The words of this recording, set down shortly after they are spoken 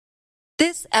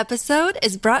This episode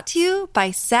is brought to you by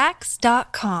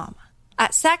Sax.com.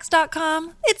 At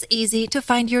Sax.com, it's easy to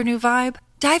find your new vibe.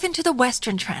 Dive into the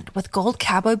Western trend with gold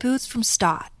cowboy boots from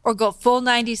Stott, or go full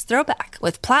 90s throwback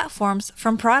with platforms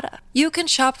from Prada. You can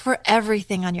shop for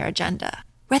everything on your agenda,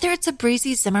 whether it's a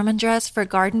breezy Zimmermann dress for a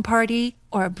garden party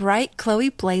or a bright Chloe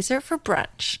blazer for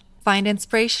brunch. Find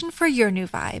inspiration for your new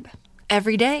vibe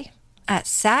every day at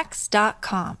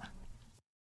Sax.com.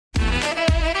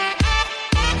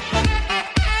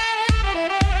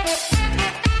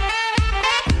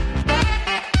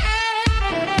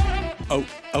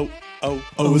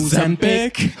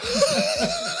 Ozempic.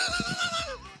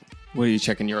 What are you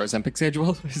checking your Ozempic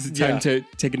schedule? Is it time to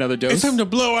take another dose? It's time to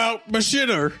blow out my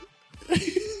shitter.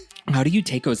 How do you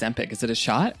take Ozempic? Is it a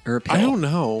shot or a pill? I don't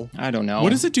know.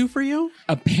 What does it do for you?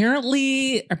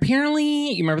 Apparently,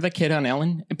 you remember that kid on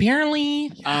Ellen?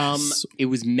 Apparently, Yes. it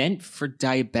was meant for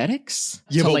diabetics.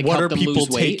 Yeah, to, but like, what help are them people lose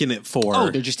weight. taking it for? Oh,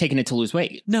 they're just taking it to lose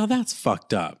weight. No, that's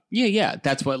fucked up. Yeah.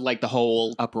 That's what, like, the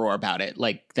whole uproar about it.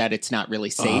 Like, that it's not really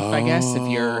safe, I guess,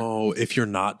 if you're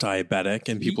not diabetic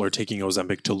and people are taking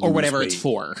Ozempic to lose or whatever weight. it's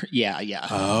for. Yeah.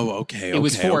 Oh, okay. It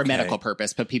was for a medical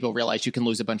purpose, but people realized you can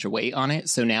lose a bunch of weight on it.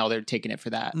 So now they're taking it for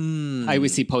that. I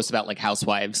always see posts about like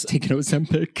housewives taking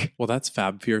Ozempic. Well, that's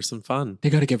fab, fierce, and fun. They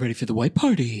got to get ready for the white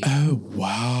party. Oh,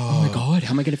 wow. Oh my God,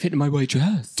 how am I going to fit in my white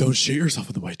dress? Don't shit yourself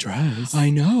in the white dress. I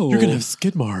know. You're going to have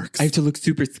skid marks. I have to look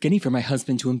super skinny for my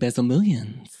husband to embezzle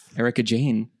millions. Erica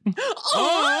Jane.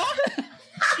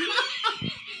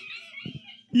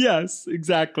 Yes,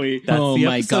 exactly. That's the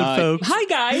episode, folks. Hi,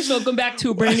 guys. Welcome back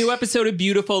to a brand new episode of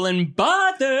Beautiful and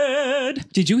Bothered.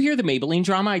 Did you hear the Maybelline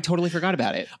drama? I totally forgot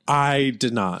about it. I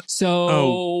did not. So,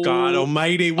 Oh, God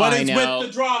almighty. What I is know. with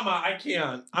the drama? I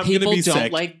can't. I'm going to people be don't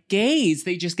sick. like gays.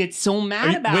 They just get so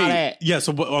mad about it. Yeah,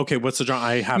 so, okay, what's the drama?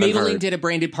 I haven't Maybelline heard. did a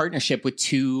branded partnership with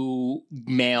two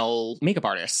male makeup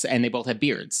artists, and they both have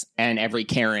beards. And every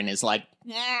Karen is like,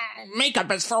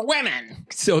 makeup is for women.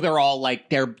 So they're all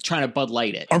like, they're trying to Bud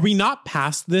Light it. Are we not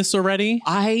past this already?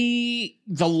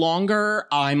 The longer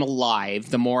I'm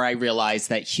alive, the more I realize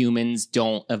that humans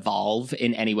don't evolve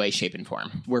in any way, shape, and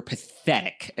form. We're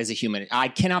pathetic as a human. I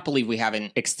cannot believe we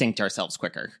haven't extinct ourselves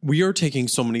quicker. We are taking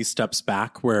so many steps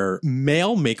back where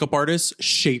male makeup artists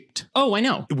shaped. Oh, I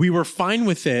know. We were fine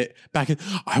with it back in,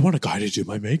 I want a guy to do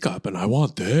my makeup and I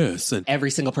want this. And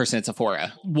Every single person at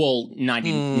Sephora, well,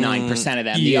 99% of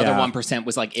them. The yeah. other 1%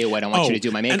 was like, ew, I don't want you to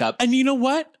do my makeup. And you know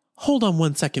what? Hold on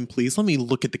one second, please. Let me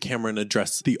look at the camera and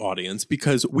address the audience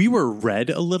because we were red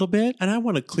a little bit and I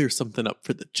want to clear something up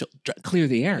for the children. Clear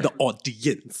the air. The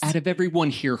audience. Out of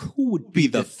everyone here, who would Be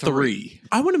the three.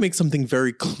 I want to make something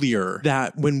very clear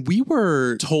that when we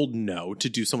were told no to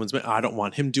do someone's makeup, I don't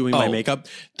want him doing my makeup.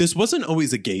 This wasn't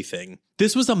always a gay thing.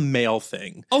 This was a male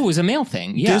thing. Oh, it was a male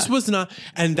thing. Yeah. This was not,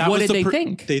 and that What was did they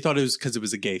think? They thought it was because it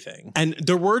was a gay thing. And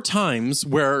there were times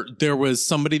where there was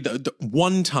somebody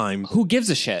one time Who gives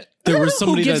a shit? there was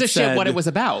somebody Who gives that a shit said, what it was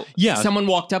about? Yeah. Someone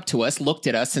walked up to us, looked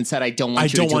at us, and said, I don't want I you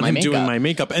to don't do want my him makeup. doing my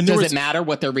makeup. And there Does was it matter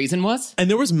what their reason was? And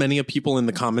there was many of people in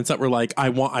the comments that were like, I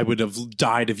would have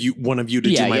died if one of you to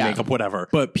do my makeup, whatever.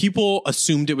 But people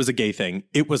assumed it was a gay thing.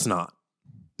 It was not.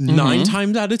 9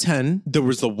 times out of 10, there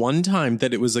was the one time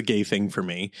that it was a gay thing for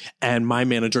me, and my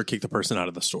manager kicked the person out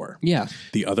of the store. Yeah.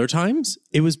 The other times,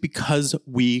 it was because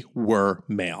we were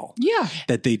male. Yeah.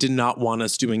 That they did not want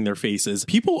us doing their faces.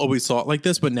 People always saw it like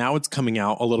this, but now it's coming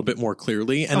out a little bit more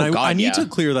clearly. And I need to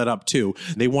clear that up too.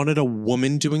 They wanted a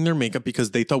woman doing their makeup because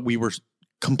they thought we were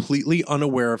completely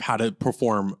unaware of how to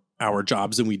perform our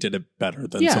jobs, and we did it better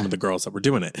than some of the girls that were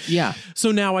doing it. Yeah.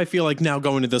 So now I feel like now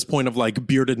going to this point of like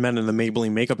bearded men in the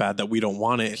Maybelline makeup ad that we don't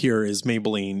want it here is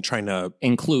Maybelline trying to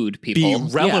include people.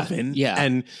 be relevant. Yeah.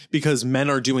 And because men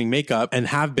are doing makeup and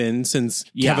have been since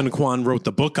Kevin Kwan wrote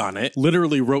the book on it,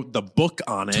 literally wrote the book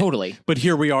on it. Totally. But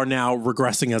here we are now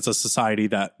regressing as a society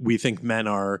that we think men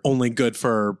are only good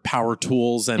for power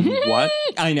tools and what?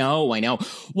 I know.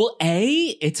 Well,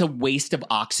 it's a waste of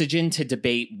oxygen to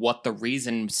debate what the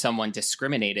reason someone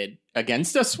discriminated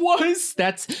against us was.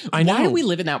 Why do we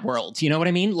live in that world? You know what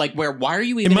I mean? Like, why are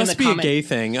you even it must be a gay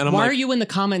thing. And why are you in the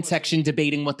comment section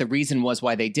debating what the reason was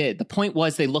why they did? The point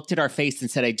was they looked at our face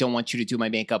and said, I don't want you to do my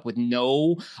makeup, with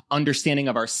no understanding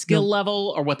of our skill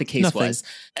level or what the case was.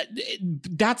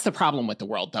 That's the problem with the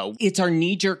world, though. It's our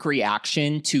knee-jerk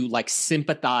reaction to like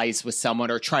sympathize with someone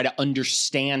or try to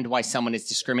understand why someone is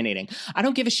discriminating. I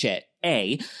don't give a shit.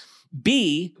 A.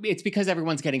 B, it's because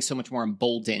everyone's getting so much more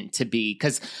emboldened to be,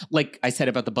 because like I said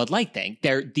about the Bud Light thing,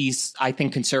 I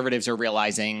think conservatives are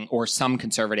realizing, or some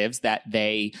conservatives, that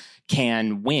they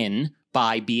can win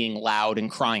by being loud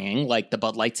and crying, like the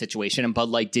Bud Light situation, and Bud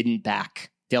Light didn't back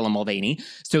Dylan Mulvaney.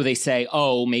 So they say,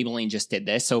 oh, Maybelline just did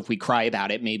this. So if we cry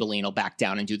about it, Maybelline will back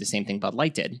down and do the same thing Bud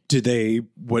Light did. Did they?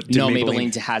 No,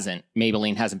 Maybelline hasn't.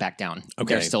 Maybelline hasn't backed down.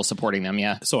 Okay. They're still supporting them,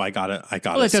 yeah. So I gotta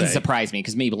well, it doesn't surprise me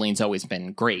because Maybelline's always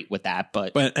been great with that.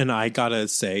 But and I gotta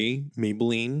say,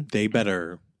 Maybelline, they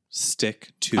better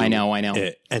stick to I know.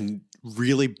 it and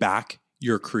really back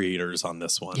your creators on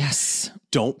this one. Yes.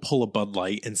 Don't pull a Bud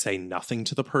Light and say nothing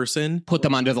to the person. Put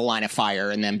them under the line of fire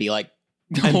and then be like,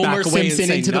 Homer Simpson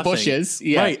into the bushes.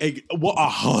 Yeah. Right.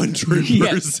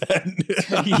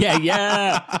 100%.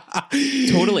 Yeah.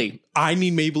 Totally. I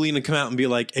need Maybelline to come out and be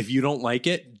like, if you don't like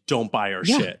it, don't buy our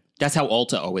shit. That's how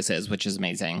Ulta always is, which is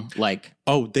amazing. Like,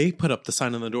 oh, they put up the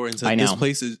sign on the door and said, this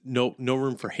place is no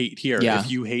room for hate here. Yeah. If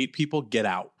you hate people, get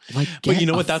out. Like, but you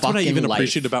know what? That's what I even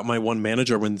appreciate about my one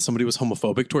manager. When somebody was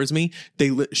homophobic towards me,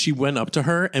 she went up to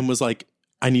her and was like,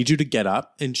 I need you to get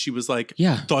up. And she was like,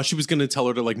 thought she was going to tell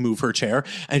her to like move her chair.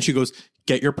 And she goes,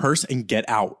 get your purse and get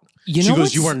out. She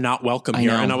goes, you are not welcome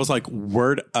here. And I was like,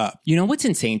 word up. You know what's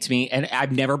insane to me? And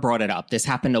I've never brought it up. This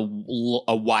happened a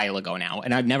while ago now.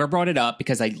 And I've never brought it up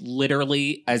because I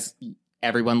literally, as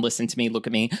everyone listen to me, look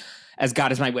at me, as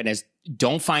God is my witness,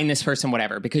 don't find this person,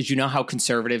 whatever. Because you know how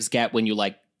conservatives get when you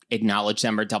like acknowledge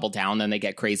them or double down, then they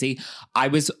get crazy. I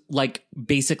was like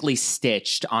basically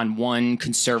stitched on one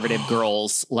conservative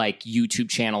girl's like YouTube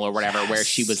channel or whatever, where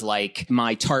she was like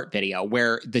my Tarte video,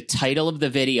 where the title of the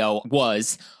video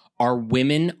was, are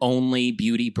women only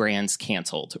beauty brands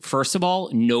canceled? First of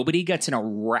all, nobody gets an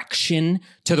erection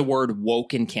to the word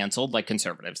woke and canceled like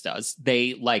conservatives does.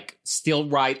 They like still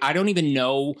write. I don't even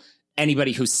know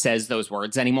anybody who says those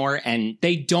words anymore, and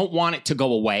they don't want it to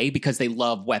go away because they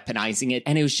love weaponizing it.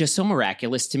 And it was just so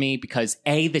miraculous to me because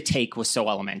the take was so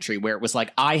elementary, where it was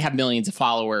like, I have millions of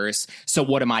followers, so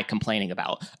what am I complaining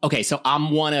about? Okay, so I'm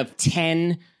one of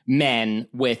 10 men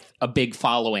with a big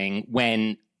following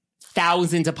when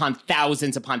thousands upon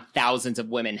thousands upon thousands of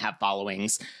women have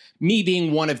followings. Me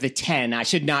being one of the 10, I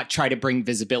should not try to bring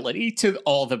visibility to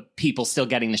all the people still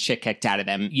getting the shit kicked out of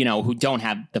them, you know, who don't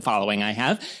have the following I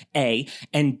have, A.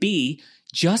 And B,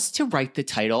 just to write the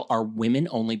title, are women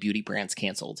only beauty brands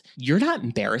canceled? You're not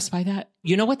embarrassed by that?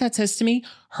 You know what that says to me?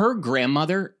 Her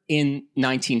grandmother in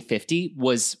 1950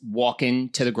 was walking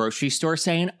to the grocery store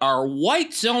saying, are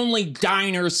whites only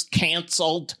diners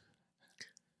canceled?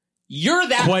 You're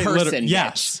that person.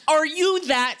 Yes. Are you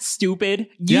that stupid?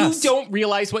 You don't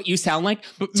realize what you sound like.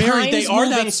 But Mary, they are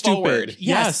that stupid.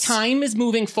 Yes. Time is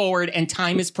moving forward and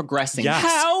time is progressing. Yes.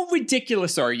 How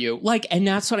ridiculous are you? Like, and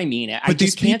that's what I mean. I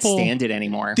just can't stand it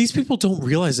anymore. These people don't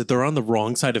realize that they're on the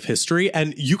wrong side of history,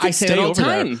 and you can stay over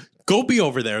there. Go be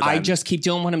over there then. I just keep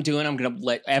doing what I'm doing. I'm going to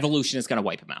let evolution is going to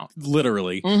wipe them out.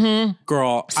 Literally. Mm-hmm.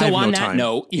 Girl, so I have on no that time.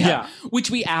 note,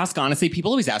 which we ask, honestly,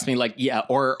 people always ask me like,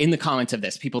 or in the comments of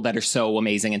this, people that are so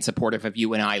amazing and supportive of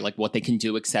you and I, like what they can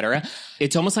do, etc.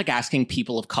 It's almost like asking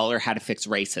people of color how to fix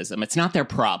racism. It's not their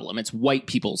problem. It's white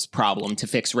people's problem to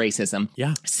fix racism.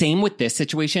 Yeah. Same with this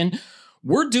situation.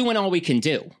 We're doing all we can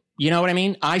do. You know what I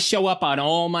mean? I show up on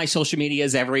all my social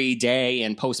medias every day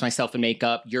and post myself in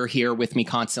makeup. You're here with me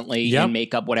constantly in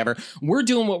makeup, whatever. We're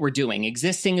doing what we're doing.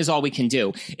 Existing is all we can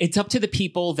do. It's up to the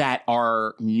people that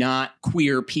are not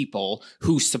queer people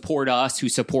who support us, who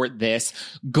support this.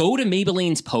 Go to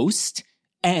Maybelline's post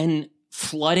and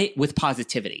flood it with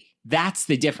positivity. That's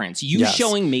the difference. You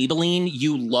showing Maybelline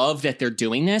you love that they're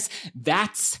doing this.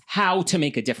 That's how to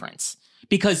make a difference.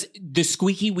 Because the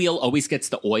squeaky wheel always gets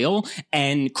the oil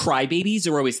and crybabies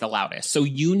are always the loudest. So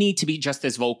you need to be just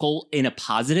as vocal in a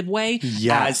positive way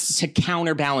as to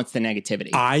counterbalance the negativity.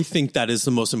 I think that is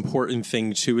the most important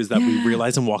thing too, is that we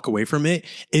realize and walk away from it,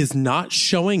 is not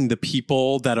showing the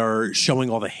people that are showing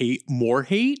all the hate, more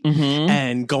hate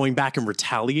and going back and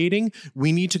retaliating.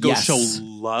 We need to go show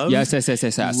love. Yes.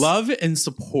 Love and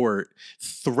support,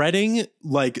 threading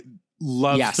like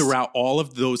love throughout all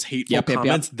of those hateful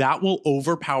comments. That will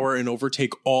overpower and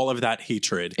overtake all of that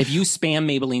hatred. If you spam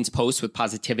Maybelline's post with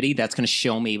positivity, that's going to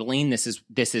show Maybelline this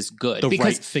is good. The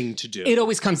right thing to do. It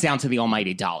always comes down to the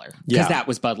almighty dollar. Because that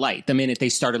was Bud Light. The minute they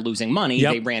started losing money,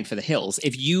 they ran for the hills.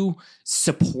 If you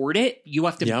support it, you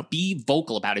have to be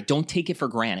vocal about it. Don't take it for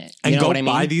granted. You and know go what I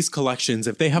mean? buy these collections.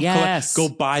 If they have go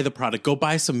buy the product. Go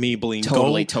buy some Maybelline.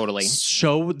 Totally.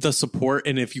 Show the support.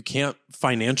 And if you can't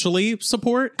financially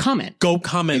support, comment. Go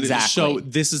comment and show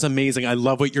this is amazing. I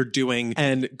love what you're doing.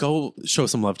 And go show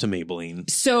some love to Maybelline.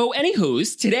 So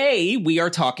anywho's, today we are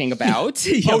talking about...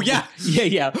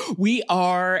 We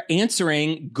are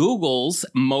answering Google's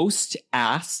most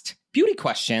asked beauty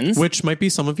questions. Which might be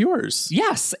some of yours.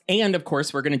 Yes. And of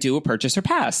course, we're going to do a purchase or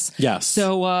pass. Yes.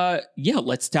 So,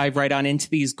 let's dive right on into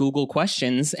these Google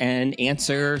questions and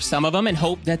answer some of them and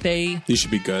hope that these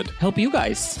should be good. Help you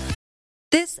guys.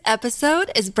 This episode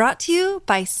is brought to you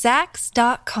by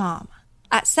Saks.com.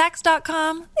 At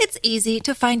Saks.com, it's easy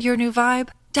to find your new vibe.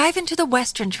 Dive into the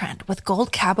Western trend with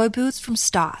gold cowboy boots from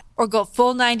Stott, or go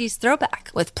full 90s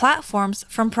throwback with platforms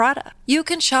from Prada. You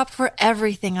can shop for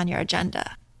everything on your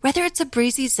agenda, whether it's a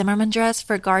breezy Zimmermann dress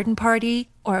for a garden party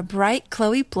or a bright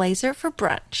Chloe blazer for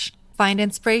brunch. Find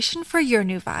inspiration for your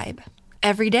new vibe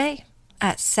every day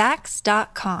at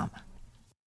Saks.com.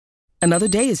 Another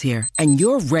day is here, and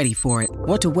you're ready for it.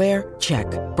 What to wear? Check.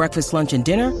 Breakfast, lunch, and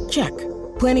dinner? Check.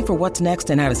 Planning for what's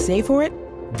next and how to save for it?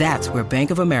 That's where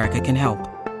Bank of America can help.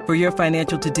 For your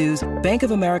financial to-dos, Bank of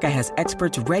America has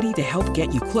experts ready to help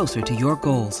get you closer to your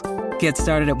goals. Get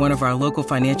started at one of our local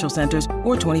financial centers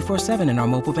or 24/7 in our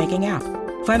mobile banking app.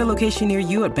 Find a location near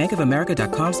you at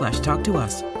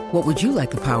bankofamerica.com/talktous. What would you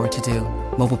like the power to do?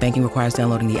 Mobile banking requires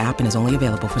downloading the app and is only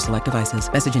available for select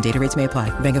devices. Message and data rates may apply.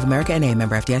 Bank of America NA,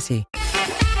 member FDIC.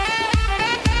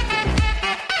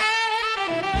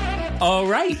 All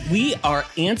right, we are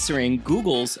answering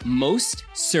Google's most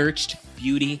searched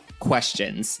beauty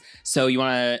questions. So you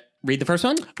want to read the first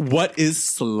one? What is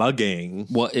slugging?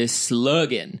 What is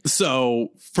slugging? So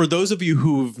for those of you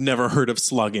who've never heard of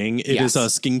slugging, it is a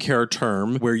skincare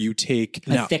term where you take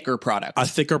a thicker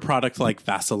product like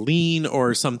Vaseline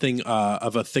or something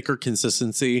of a thicker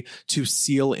consistency to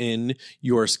seal in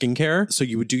your skincare. So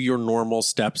you would do your normal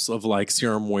steps of like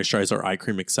serum, moisturizer, eye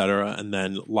cream, etc., and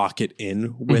then lock it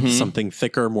in with something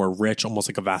thicker, more rich, almost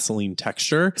like a Vaseline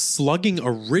texture. Slugging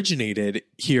originated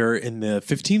here in the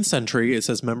 15th century. It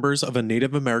says members of a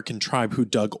Native American tribe who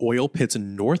dug oil pits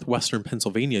in northwestern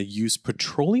Pennsylvania used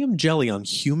petroleum jelly on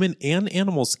human and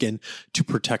animal skin to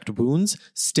protect wounds,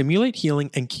 stimulate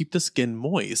healing, and keep the skin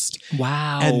moist.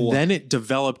 Wow. And then it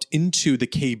developed into the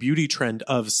K-beauty trend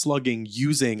of slugging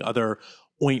using other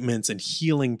ointments and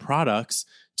healing products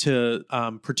to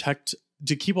protect,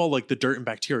 to keep all like the dirt and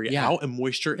bacteria out and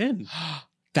moisture in.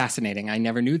 Fascinating. I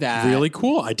never knew that. Really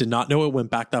cool. I did not know it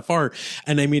went back that far.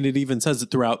 And I mean, it even says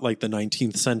that throughout like the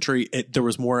 19th century, there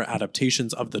was more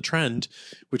adaptations of the trend,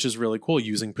 which is really cool,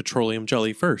 using petroleum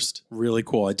jelly first. Really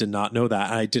cool. I did not know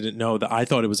that. I didn't know that. I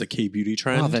thought it was a K-beauty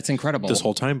trend. Oh, that's incredible. This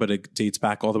whole time, but it dates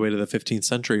back all the way to the 15th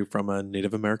century from a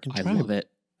Native American tribe. I love it.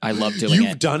 I love doing it.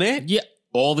 You've done it? Yeah.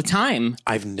 All the time.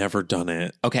 I've never done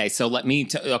it. Okay, so let me...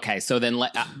 so then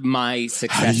my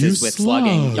successes with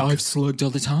slugging. I've slugged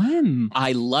all the time.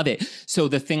 I love it. So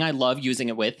the thing I love using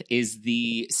it with is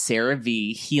the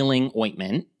CeraVe Healing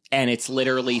Ointment. And it's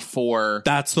literally for...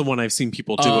 That's the one I've seen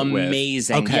people do it with.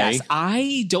 Amazing. Okay. Yes.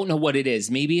 I don't know what it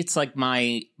is. Maybe it's like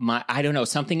my I don't know,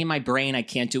 something in my brain. I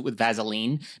can't do it with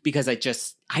Vaseline because I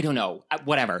don't know,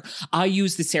 whatever. I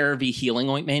use the CeraVe Healing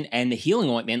Ointment, and the Healing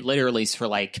Ointment literally is for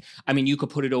like, I mean, you could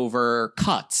put it over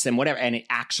cuts and whatever, and it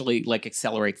actually like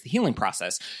accelerates the healing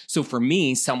process. So for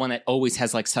me, someone that always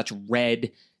has like such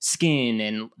red skin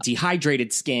and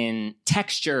dehydrated skin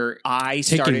texture, I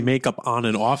started taking makeup on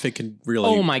and off. It can really,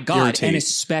 oh my God. irritate. And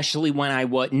especially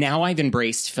when now I've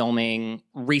embraced filming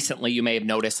recently. You may have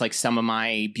noticed like some of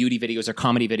my beauty videos or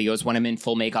comedy videos, when I'm in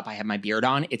full makeup, I have my beard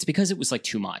on. It's because it was like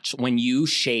too much. When you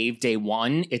shave day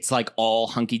one, it's like all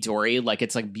hunky dory. Like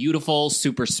it's like beautiful,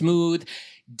 super smooth.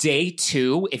 Day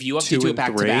two, if you have to do it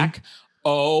back to back,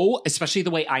 especially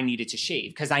the way I needed to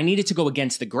shave, because I needed to go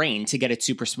against the grain to get it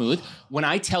super smooth. When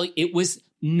I tell you, it was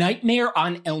Nightmare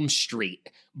on Elm Street,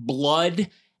 blood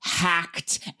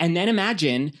hacked. And then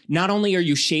imagine, not only are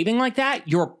you shaving like that,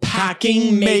 you're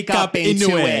packing makeup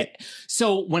into it.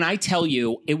 So when I tell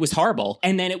you, it was horrible.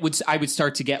 And then I would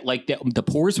start to get like the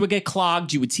pores would get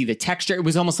clogged. You would see the texture. It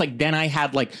was almost like then I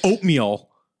had like oatmeal.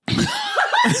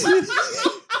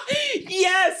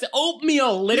 Yes,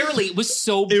 oatmeal. Literally, it was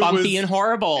so bumpy and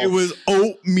horrible. It was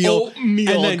oatmeal. And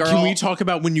then girl, can we talk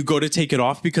about when you go to take it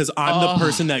off? Because I'm the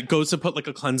person that goes to put like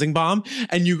a cleansing balm,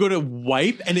 and you go to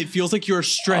wipe, and it feels like you're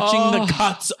stretching the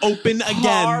cuts open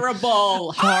again.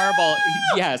 Horrible.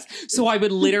 Yes. So I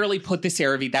would literally put the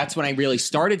CeraVe. That's when I really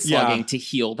started slugging to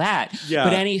heal that. Yeah.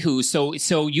 But anywho,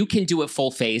 so you can do it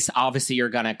full face. Obviously, you're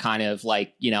gonna kind of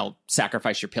like,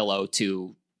 sacrifice your pillow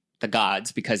to the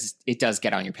gods because it does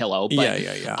get on your pillow. But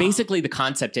basically the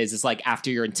concept is like after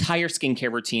your entire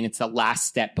skincare routine, it's the last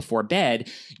step before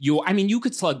bed. You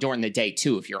could slug during the day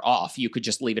too. If you're off, you could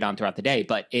just leave it on throughout the day.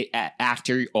 But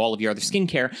after all of your other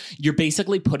skincare, you're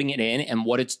basically putting it in, and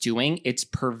what it's doing, it's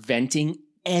preventing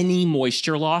any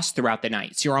moisture loss throughout the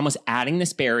night. So you're almost adding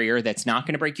this barrier that's not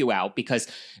going to break you out, because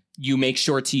you make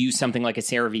sure to use something like a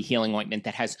CeraVe healing ointment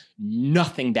that has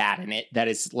nothing bad in it, that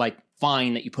is like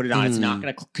fine, that you put it on. It's not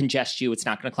going to congest you. It's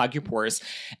not going to clog your pores.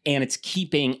 And it's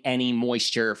keeping any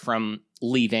moisture from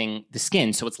leaving the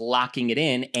skin. So it's locking it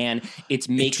in, and it's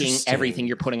making everything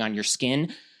you're putting on your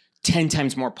skin 10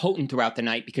 times more potent throughout the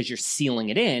night because you're sealing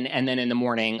it in. And then in the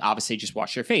morning, obviously just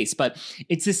wash your face. But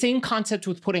it's the same concept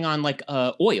with putting on like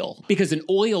oil, because an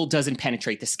oil doesn't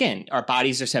penetrate the skin. Our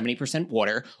bodies are 70%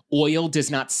 water. Oil does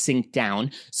not sink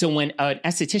down. So when an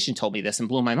esthetician told me this and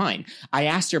blew my mind, I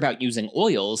asked her about using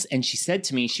oils, and she said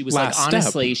to me, she was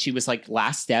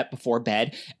last step before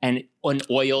bed. And an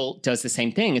oil does the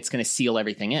same thing. It's going to seal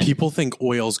everything in. People think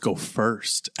oils go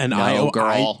first. And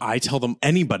I tell them,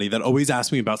 anybody that always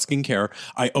asks me about skincare,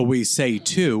 I always say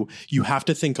too, you have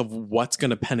to think of what's going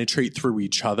to penetrate through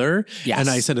each other. Yes. And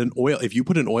I said an oil, if you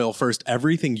put an oil first,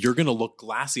 everything, you're going to look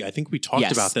glassy. I think we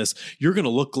talked about this. You're going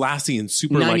to look glassy and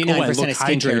super like, oh, I look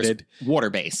hydrated.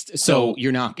 Water-based. So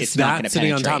you're not, it's not going to penetrate.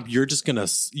 Sitting on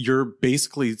top, you're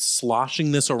basically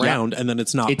sloshing this around and then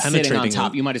it's not penetrating. Sitting on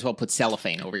top. You might as well put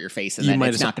cellophane over your face, and then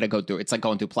it's not going to go through. It's like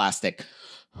going through plastic.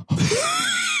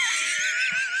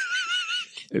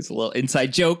 It's a little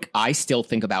inside joke. I still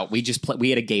think about, we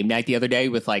had a game night the other day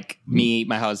with like me,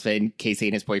 my husband, Casey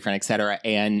and his boyfriend, etc.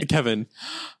 And Kevin.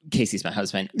 Casey's my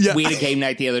husband. Yeah. We had a game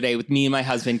night the other day with me and my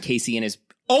husband, Casey and his,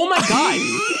 oh my God.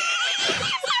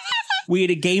 We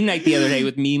had a game night the other day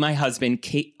with me, my husband,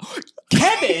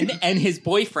 Kevin and his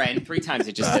boyfriend. 3 times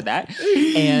I just did that.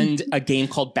 And a game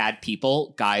called Bad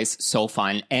People. Guys, so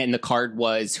fun. And the card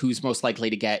was who's most likely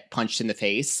to get punched in the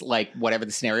face, like whatever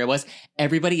the scenario was.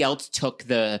 Everybody else took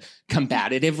the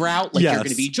combative route, like you're going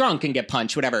to be drunk and get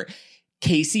punched, whatever.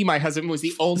 Casey, my husband, was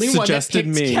the only one that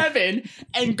picked Kevin,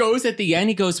 and goes at the end,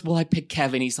 he goes, well, I picked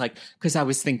Kevin. He's like, because I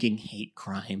was thinking hate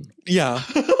crime. Yeah.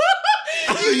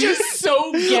 You're just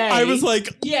so gay. I was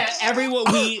like, yeah, everyone,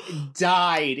 we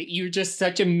died. You're just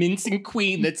such a mincing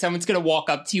queen that someone's going to walk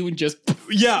up to you and just,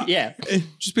 yeah.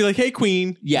 Just be like, hey,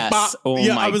 queen. Yes. Bah. Oh, my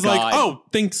God. I was like, oh,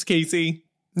 thanks, Casey.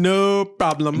 No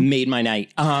problem. Made my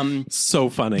night. So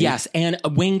funny. Yes, and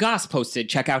Wayne Goss posted,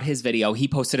 check out his video. He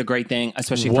posted a great thing,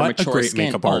 especially for mature What a great skin.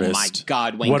 makeup artist. Oh my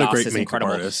God, Wayne Goss is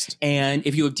incredible. Artist. And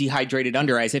if you have dehydrated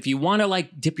under eyes, if you want to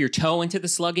like dip your toe into the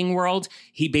slugging world,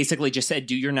 he basically just said,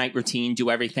 do your night routine, do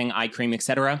everything, eye cream,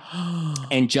 etc.,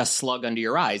 and just slug under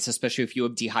your eyes, especially if you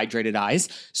have dehydrated eyes.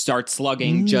 Start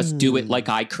slugging, just do it like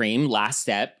eye cream. Last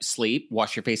step, sleep,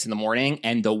 wash your face in the morning,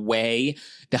 and the way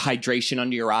the hydration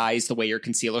under your eyes, the way your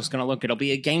concealer is going to look, it'll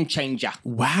be a game changer.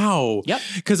 Wow. Yep.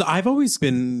 Because I've always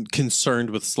been concerned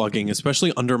with slugging,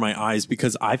 especially under my eyes,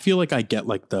 because I feel like I get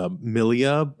like the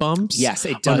milia bumps. Yes,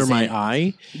 it does. Under my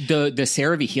eye. The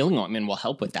CeraVe healing ointment will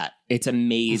help with that. It's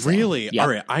amazing. Really? Yep. All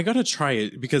right. I got to try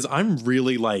it because I'm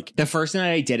really like... The first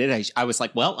night I did it, I was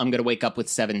like, well, I'm going to wake up with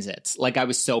 7 zits. Like I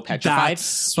was so petrified.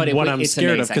 That's what I'm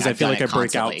scared of because I feel like I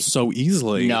break out so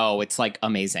easily. No, it's like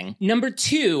amazing. Number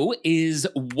 2 is,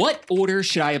 what order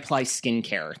should I apply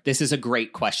skincare? This is a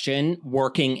great question.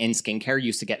 Working in skincare,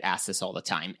 used to get asked this all the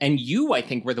time. And you, I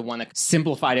think, were the one that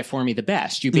simplified it for me the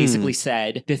best. You basically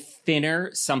said the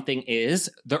thinner something is,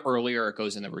 the earlier it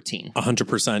goes in the routine.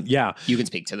 100%. Yeah. You can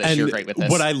speak to this. You're great with this.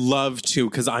 What I love too,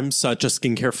 because I'm such a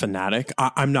skincare fanatic,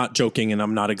 I'm not joking and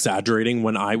I'm not exaggerating.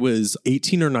 When I was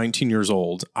 18 or 19 years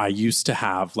old, I used to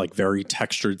have like very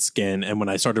textured skin. And when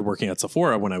I started working at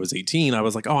Sephora when I was 18, I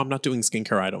was like, oh, I'm not doing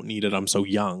skincare. I don't need it. I'm so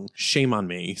young. Shame on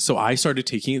me. So I started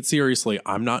taking it seriously.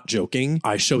 I'm not joking.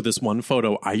 I showed this one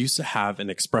photo. I used to have an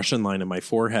expression line in my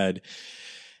forehead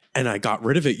and I got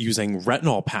rid of it using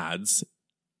retinol pads.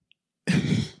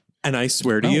 And I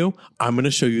swear to you, I'm going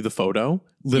to show you the photo.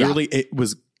 Literally, it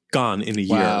was gone in a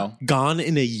year. Wow. Gone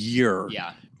in a year.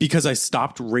 Yeah. Because I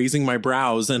stopped raising my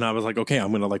brows and I was like, okay, I'm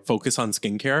going to like focus on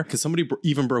skincare. Because somebody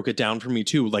even broke it down for me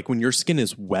too. Like when your skin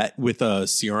is wet with a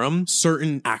serum,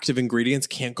 certain active ingredients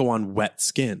can't go on wet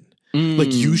skin.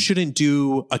 Like you shouldn't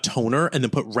do a toner and then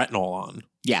put retinol on.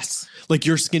 Yes. Like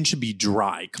your skin should be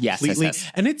dry completely. Yes.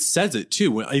 And it says it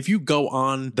too. If you go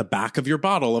on the back of your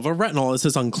bottle of a retinol, it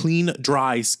says on clean,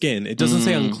 dry skin. It doesn't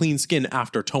say on clean skin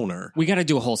after toner. We got to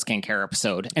do a whole skincare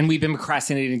episode. And we've been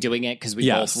procrastinating doing it because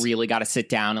we both really got to sit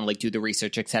down and like do the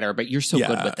research, et cetera. But you're so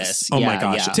good with this. Oh my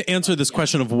gosh. To answer this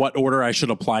question of what order I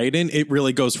should apply it in, it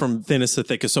really goes from thinnest to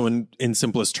thickest. So in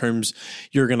simplest terms,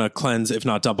 you're going to cleanse, if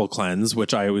not double cleanse,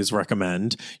 which I always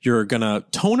recommend. You're going to,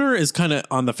 toner is kind of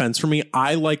on the fence for me.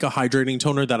 I like a hydrating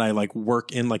toner that I like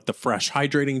work in, like the fresh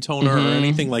hydrating toner or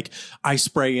anything. Like I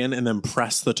spray in and then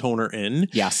press the toner in.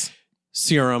 Yes.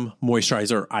 Serum,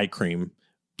 moisturizer, eye cream.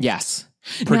 Yes.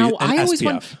 Now, I always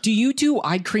wonder, do you do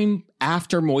eye cream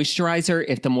after moisturizer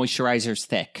if the moisturizer's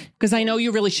thick. Because I know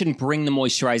you really shouldn't bring the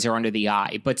moisturizer under the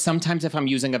eye, but sometimes if I'm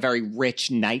using a very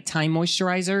rich nighttime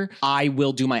moisturizer, I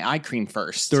will do my eye cream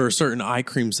first. There are certain eye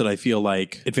creams that I feel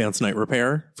like Advanced Night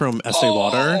Repair from Estee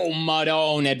Lauder. Oh,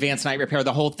 Madone Advanced Night Repair,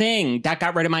 the whole thing. That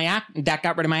got rid of my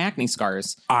acne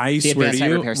scars. I swear to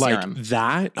you, like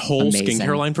that whole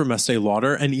skincare line from Estee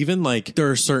Lauder, and even like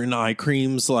there are certain eye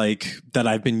creams like that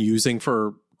I've been using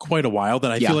for quite a while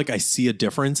that I feel like I see a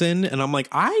difference in, and I'm like,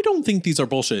 I don't think these are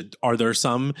bullshit. Are there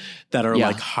some that are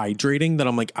like hydrating that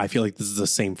I'm like, I feel like this is the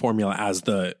same formula as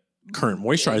the current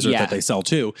moisturizer that they sell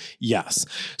too? Yes.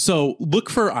 So look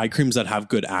for eye creams that have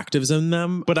good actives in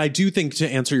them. But I do think, to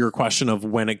answer your question of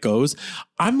when it goes,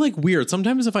 I'm like weird.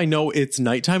 Sometimes if I know it's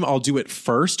nighttime, I'll do it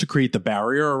first to create the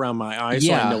barrier around my eyes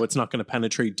so I know it's not going to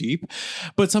penetrate deep.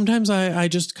 But sometimes I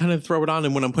just kind of throw it on,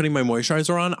 and when I'm putting my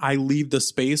moisturizer on, I leave the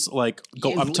space, like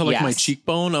go up to like my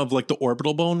cheekbone, of like the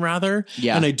orbital bone rather.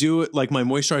 Yeah. And I do it like my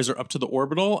moisturizer up to the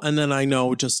orbital, and then I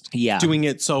know just doing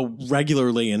it so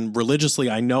regularly and religiously,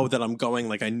 I know that I'm going,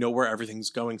 like I know where everything's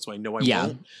going, so I know I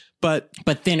won't. But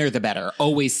thinner the better.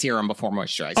 Always serum before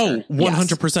moisturizer. Oh,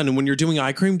 100%. And when you're doing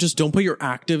eye cream, just don't put your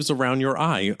actives around your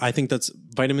eye. I think that's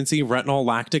vitamin C, retinol,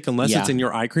 lactic. Unless it's in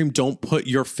your eye cream, don't put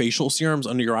your facial serums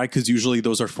under your eye, because usually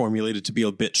those are formulated to be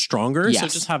a bit stronger. So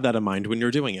just have that in mind when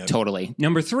you're doing it. Totally.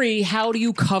 Number 3, how do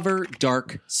you cover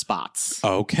dark spots?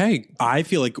 Okay. I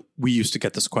feel like we used to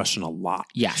get this question a lot.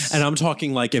 Yes. And I'm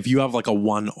talking like if you have like a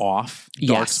one-off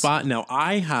dark spot. Now,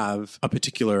 I have a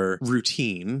particular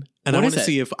routine. And I want to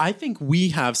see if I think we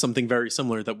have something very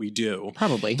similar that we do.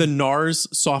 Probably. The NARS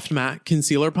Soft Matte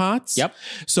Concealer Pots. Yep.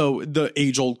 So the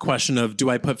age-old question of, do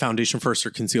I put foundation first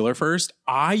or concealer first?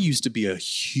 I used to be a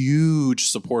huge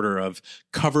supporter of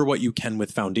cover what you can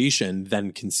with foundation,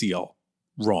 then conceal.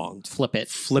 Wrong. Flip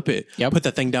it. Yep. Put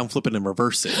that thing down, flip it, and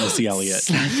reverse it, Missy Elliott.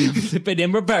 Flip it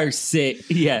and reverse it.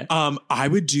 Yeah. I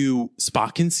would do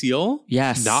spot conceal.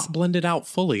 Yes. Not blend it out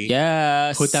fully.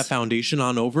 Yes. Put that foundation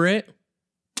on over it.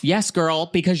 Yes, girl,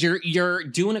 because you're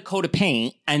doing a coat of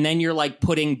paint, and then you're like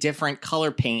putting different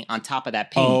color paint on top of that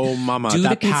paint. Oh, mama, do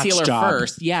that the concealer job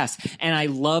first. Yes, and I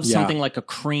love something like a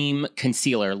cream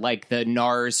concealer, like the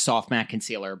NARS Soft Matte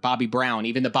Concealer, Bobbi Brown,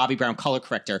 even the Bobbi Brown color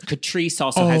corrector. Catrice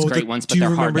also has great ones, but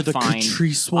they're hard to find.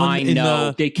 Catrice one? I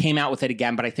know they came out with it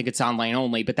again, but I think it's online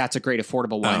only. But that's a great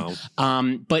affordable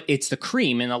one. But it's the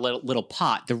cream in a little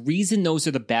pot. The reason those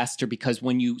are the best are because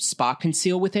when you spot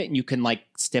conceal with it, and you can like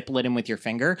stipple it in with your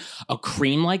finger, a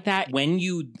cream like that, when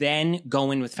you then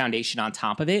go in with foundation on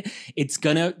top of it, it's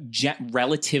gonna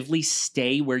relatively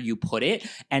stay where you put it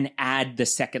and add the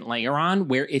second layer on,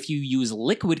 where if you use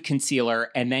liquid concealer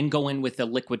and then go in with the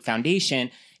liquid foundation,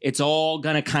 it's all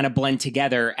gonna kind of blend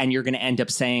together, and you're gonna end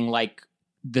up saying like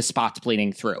the spots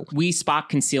bleeding through. We spot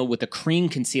conceal with a cream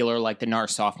concealer like the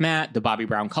NARS Soft Matte, the Bobbi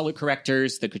Brown color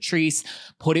correctors, the Catrice.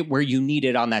 Put it where you need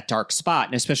it on that dark spot.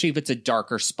 And especially if it's a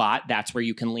darker spot, that's where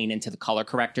you can lean into the color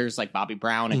correctors like Bobbi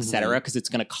Brown, etc., because it's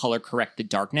going to color correct the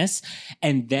darkness,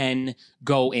 and then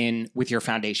go in with your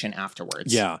foundation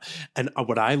afterwards. Yeah. And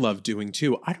what I love doing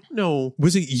too, I don't know,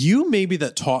 was it you maybe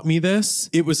that taught me this?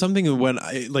 It was something when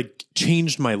I like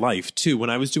changed my life too. When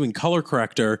I was doing color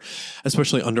corrector,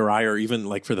 especially under eye or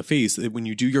even like for the face, when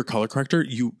you do your color corrector,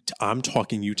 I'm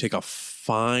talking, you take a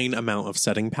fine amount of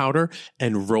setting powder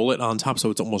and roll it on top so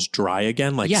it's almost dry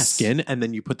again, like skin, and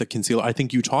then you put the concealer. I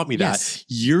think you taught me that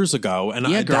years ago, and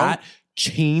that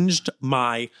changed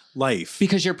my life.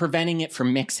 Because you're preventing it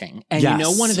from mixing. And you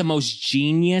know, one of the most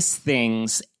genius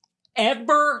things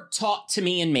ever taught to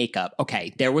me in makeup.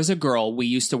 Okay, there was a girl we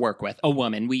used to work with, a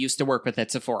woman we used to work with at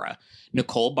Sephora,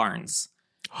 Nicole Barnes.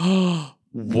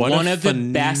 One of the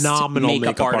best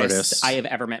makeup artists I have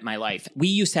ever met in my life. We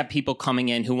used to have people coming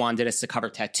in who wanted us to cover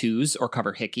tattoos or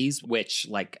cover hickeys, which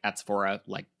like at Sephora,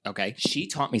 like, okay. She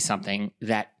taught me something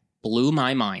that blew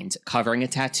my mind covering a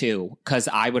tattoo, because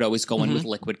I would always go in with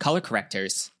liquid color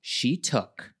correctors. She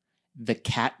took the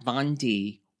Kat Von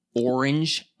D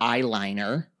orange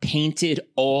eyeliner, painted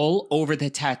all over the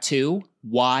tattoo.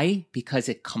 Why? Because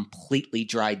it completely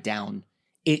dried down.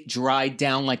 It dried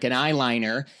down like an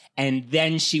eyeliner, and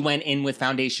then she went in with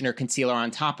foundation or concealer on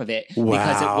top of it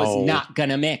because it was not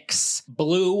gonna mix.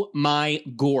 Blew my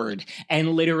gourd.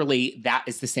 And literally, that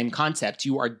is the same concept.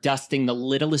 You are dusting the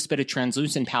littlest bit of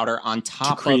translucent powder on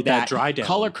top of that dry down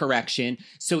color correction.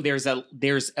 So there's a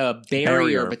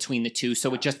barrier between the two,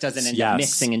 so it just doesn't end up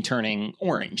mixing and turning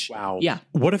orange. Wow. Yeah.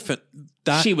 What if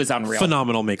She was unreal.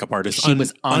 Phenomenal makeup artist. She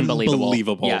was unbelievable.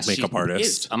 Unbelievable makeup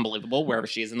artist. Is unbelievable wherever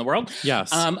she is in the world.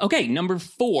 Yes. Okay, number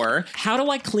 4. How do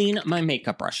I clean my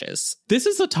makeup brushes? This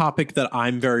is a topic that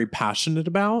I'm very passionate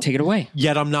about. Take it away.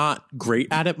 Yet I'm not great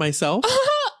at it myself.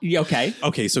 Okay.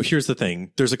 Okay, so here's the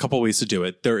thing. There's a couple ways to do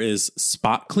it. There is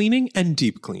spot cleaning and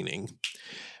deep cleaning.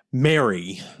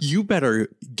 Mary, you better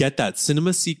get that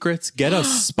Cinema Secrets, get a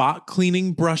spot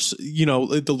cleaning brush,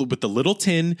 with the little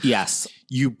tin. Yes.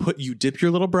 You dip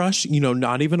your little brush,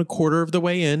 not even a quarter of the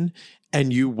way in,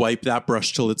 and you wipe that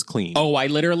brush till it's clean. Oh, I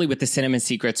literally with the Cinema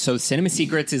Secrets. So Cinema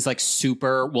Secrets is like is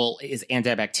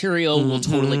antibacterial, will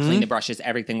totally clean the brushes.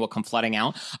 Everything will come flooding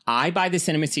out. I buy the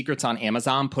Cinema Secrets on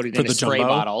Amazon, put it in a spray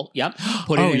bottle. Yep.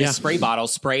 Put it in a spray bottle,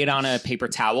 spray it on a paper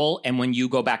towel. And when you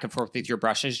go back and forth with your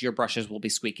brushes will be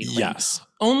squeaky clean. Yes.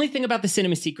 Only thing about the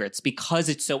Cinema Secrets, because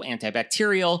it's so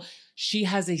antibacterial, she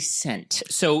has a scent.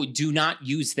 So do not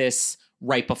use this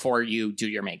right before you do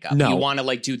your makeup. No. You want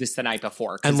to do this the night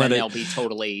before, because then they'll be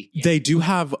totally... Yeah. They do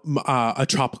have a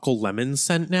tropical lemon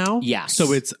scent now. Yes.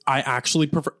 So I actually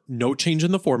prefer no change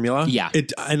in the formula. Yeah.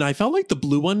 And I felt like the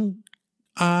blue one,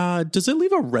 does it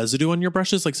leave a residue on your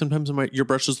brushes? Like sometimes your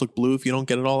brushes look blue if you don't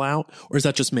get it all out, or is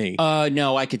that just me?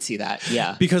 No, I could see that.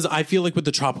 Yeah. Because I feel like with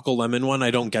the tropical lemon one, I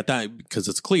don't get that because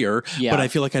it's clear, but I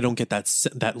feel like I don't get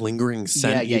that lingering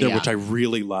scent either, which I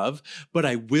really love. But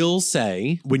I will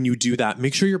say, when you do that,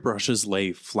 make sure your brushes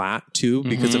lay flat too,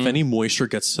 because if any moisture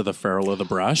gets to the ferrule of the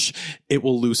brush, it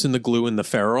will loosen the glue in the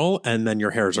ferrule and then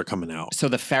your hairs are coming out. So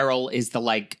the ferrule is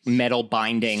the metal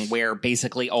binding where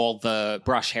basically all the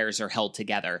brush hairs are held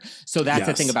together. So that's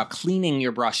the thing about cleaning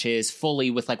your brushes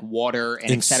fully with water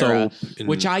and etc.,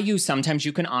 which I use. Sometimes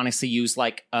you can honestly use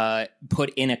put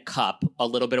in a cup a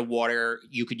little bit of water.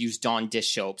 You could use Dawn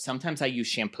dish soap. Sometimes I use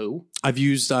shampoo. I've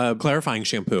used clarifying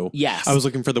shampoo. Yes. I was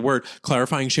looking for the word.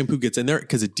 Clarifying shampoo gets in there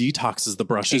because it detoxes the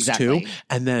brushes too.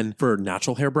 And then for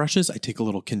natural hair brushes, I take a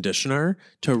little conditioner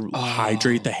to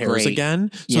hydrate the hairs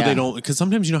again. So they don't, because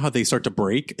sometimes you know how they start to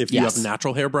break. If you have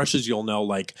natural hair brushes, you'll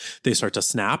know they start to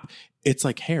snap. It's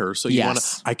like hair. So you want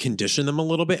to, I condition them a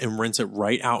little bit and rinse it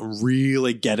right out and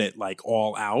really get it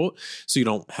all out so you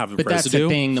don't have a residue. But that's the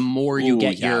thing. The more you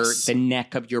get the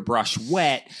neck of your brush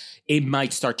wet, it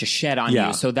might start to shed on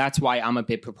you. So that's why I'm a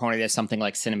big proponent of something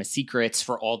like Cinema Secrets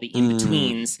for all the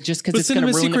in-betweens, just because it's going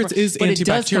to ruin Secrets is but antibacterial. It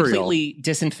does completely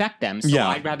disinfect them. So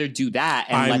I'd rather do that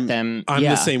and let them... I'm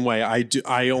the same way.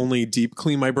 I only deep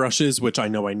clean my brushes, which I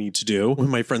know I need to do. When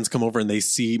my friends come over and they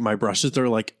see my brushes, they're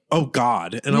like, oh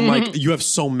God. And I'm like, you have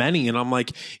so many. And I'm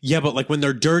like, yeah, but when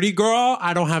they're dirty, girl,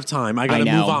 I don't have time. I got to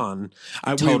move on.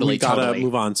 We got to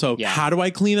move on. So how do I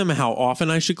clean them? How often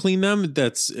I should clean them?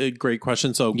 That's a great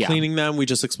question. So cleaning them, we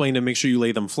just explained to make sure you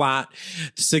lay them flat.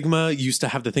 Sigma used to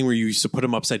have the thing where you used to put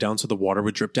them upside down so the water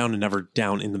would drip down and never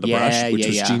down into the brush, which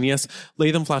was genius.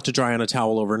 Lay them flat to dry on a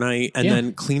towel overnight and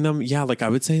then clean them. Yeah, I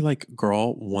would say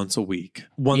girl, once a week.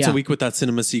 Once a week with that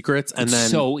Cinema Secrets. And then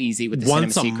so easy with the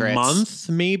Cinema Secrets. Once a month,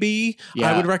 maybe.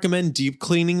 I would recommend deep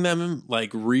cleaning them,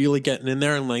 really getting in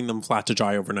there and laying them flat to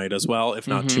dry overnight as well, if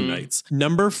not 2 nights.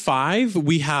 Number 5,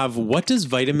 we have, what does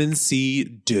vitamin C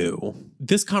do?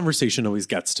 This conversation always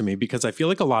gets to me because I feel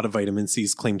like a lot of vitamin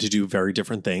C's claim to do very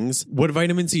different things. What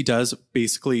vitamin C does,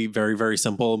 basically very, very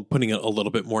simple, putting it a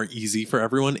little bit more easy for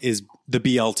everyone, is the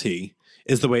BLT.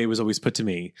 Is the way it was always put to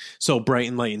me. So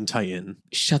brighten, lighten, tighten.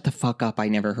 Shut the fuck up. I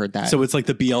never heard that. So it's like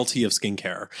the BLT of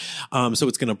skincare. So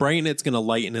it's going to brighten, it's going to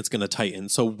lighten, it's going to tighten.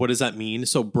 So what does that mean?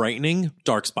 So brightening,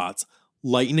 dark spots.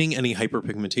 Lightening, any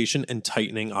hyperpigmentation, and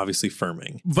tightening, obviously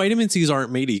firming. Vitamin C's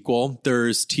aren't made equal.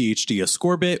 There's THD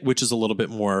ascorbate, which is a little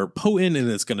bit more potent and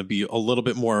it's going to be a little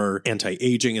bit more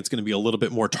anti-aging. It's going to be a little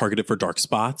bit more targeted for dark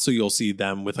spots. So you'll see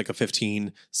them with a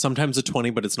 15, sometimes a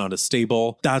 20, but it's not as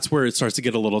stable. That's where it starts to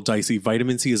get a little dicey.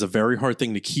 Vitamin C is a very hard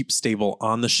thing to keep stable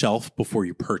on the shelf before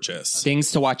you purchase.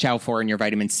 Things to watch out for in your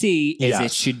vitamin C is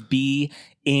it should be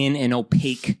in an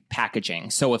opaque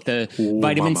packaging. So if the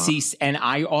vitamin C, and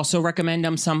I also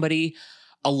recommend somebody,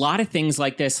 a lot of things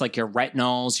like this, like your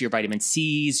retinols, your vitamin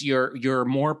C's, your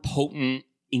more potent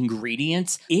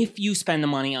ingredients, if you spend the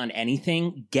money on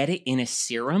anything, get it in a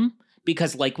serum.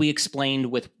 Because like we explained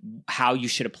with how you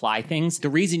should apply things, the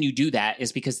reason you do that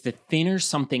is because the thinner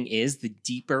something is, the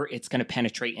deeper it's going to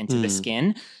penetrate into the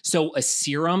skin. So a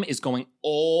serum is going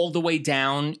all the way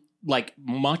down,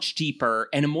 much deeper,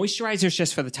 and a moisturizer is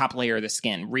just for the top layer of the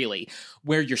skin, really,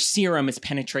 where your serum is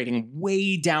penetrating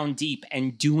way down deep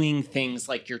and doing things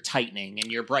like your tightening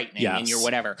and your brightening and your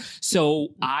whatever. So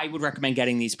I would recommend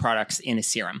getting these products in a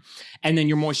serum. And then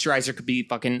your moisturizer could be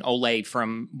fucking Olay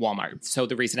from Walmart. So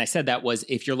the reason I said that was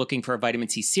if you're looking for a vitamin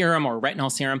C serum or a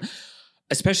retinol serum,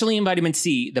 especially in vitamin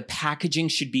C, the packaging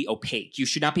should be opaque. You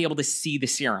should not be able to see the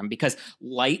serum because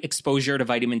light exposure to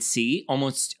vitamin C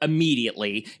almost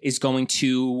immediately is going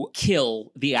to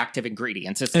kill the active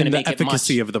ingredients. It's going to make it much... And the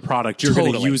efficacy of the product, you're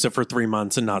going to use it for 3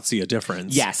 months and not see a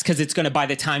difference. Yes, because it's going to, by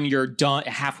the time you're done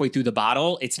halfway through the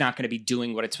bottle, it's not going to be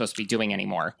doing what it's supposed to be doing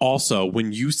anymore. Also,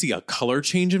 when you see a color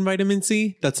change in vitamin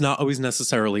C, that's not always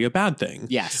necessarily a bad thing.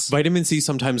 Yes. Vitamin C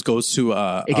sometimes goes to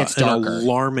an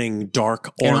alarming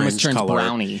dark orange color.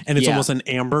 Brownie. And it's almost an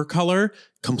amber color,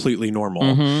 completely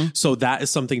normal. So that is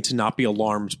something to not be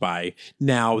alarmed by.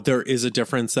 Now, there is a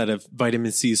difference that if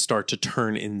vitamin C start to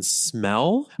turn in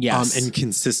smell and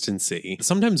consistency.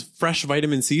 Sometimes fresh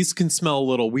vitamin C's can smell a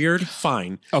little weird.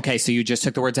 Fine. Okay, so you just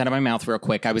took the words out of my mouth real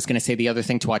quick. I was going to say the other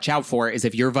thing to watch out for is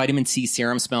if your vitamin C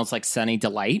serum smells like Sunny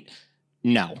Delight,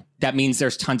 no, that means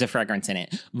there's tons of fragrance in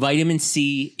it. Vitamin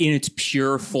C in its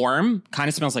pure form kind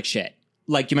of smells like shit.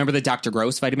 Like, you remember the Dr.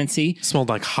 Gross vitamin C? Smelled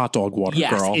like hot dog water,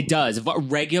 yes, girl. Yes, it does.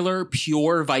 Regular,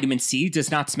 pure vitamin C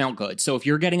does not smell good. So if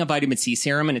you're getting a vitamin C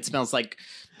serum and it smells like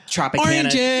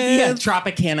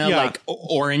Tropicana, like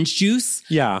orange juice.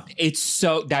 Yeah.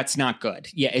 That's not good.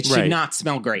 Yeah, it should not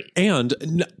smell great.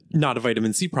 And not a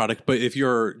vitamin C product, but if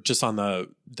you're just on the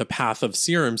path of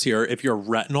serums here, if your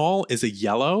retinol is a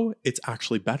yellow, it's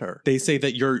actually better. They say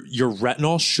that your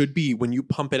retinol should be, when you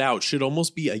pump it out, should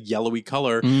almost be a yellowy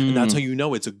color. And that's how you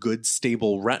know it's a good,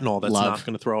 stable retinol that's not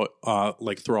going to throw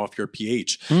off your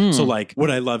pH. So like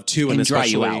what I love too, and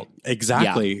especially dry you out.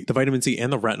 Exactly. The vitamin C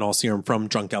and the retinol serum from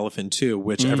Drunk Elephant too,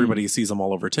 which everybody sees them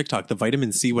all over TikTok. The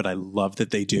vitamin C, what I love that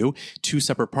they do, 2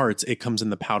 separate parts. It comes in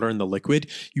the powder and the liquid.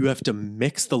 You have to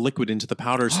mix the liquid into the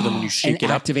powder so then when you shake it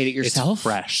up, activate it yourself. It's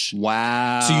fresh.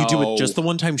 Wow. So you do it just the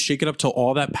one time, shake it up till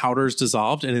all that powder is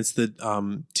dissolved, and it's the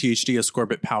THD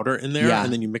ascorbate powder in there,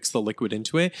 and then you mix the liquid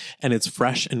into it, and it's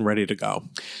fresh and ready to go.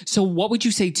 So what would you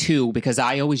say too? Because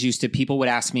I always people would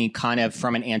ask me kind of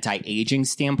from an anti-aging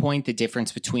standpoint, the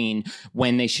difference between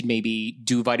when they should maybe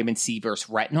do vitamin C versus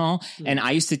retinol. And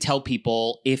I used to tell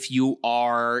people, if you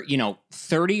are,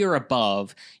 30 or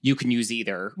above, you can use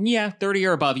either. Yeah, 30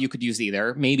 or above, you could use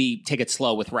either. Maybe take it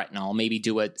slow with retinol. Maybe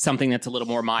do something that's a little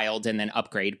more mild and then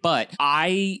upgrade. But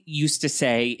I used to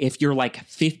say, if you're like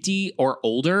 50 or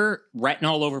older,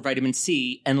 retinol over vitamin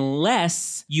C,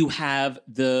 unless you have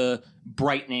the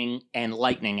brightening and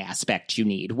lightening aspect you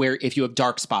need, where if you have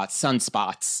dark spots,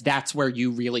 sunspots, that's where you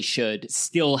really should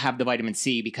still have the vitamin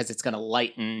C, because it's going to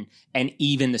lighten and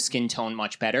even the skin tone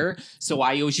much better. So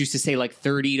I always used to say like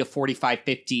 30 to 45,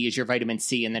 50 is your vitamin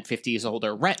C, and then 50 is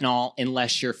older retinol,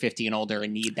 unless you're 50 and older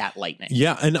and need that lightening.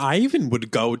 Yeah. And I even would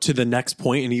go to the next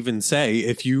point and even say,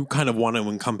 if you kind of want to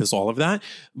encompass all of that,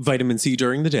 vitamin C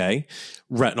during the day,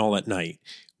 retinol at night.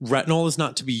 Retinol is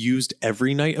not to be used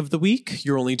every night of the week.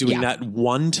 You're only doing that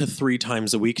 1 to 3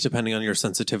 times a week, depending on your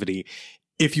sensitivity.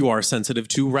 If you are sensitive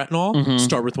to retinol,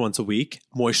 start with once a week.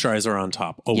 Moisturizer on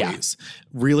top, always.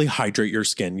 Really hydrate your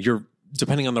skin.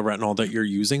 Depending on the retinol that you're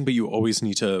using, but you always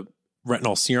need to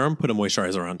retinol serum, put a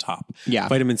moisturizer on top. Yeah.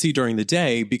 Vitamin C during the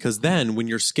day, because then when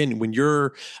you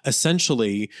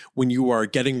are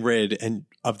getting rid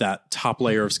of that top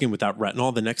layer of skin with that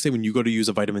retinol, the next day when you go to use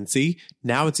a vitamin C,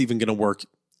 now it's even going to work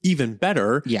even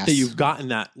better that you've gotten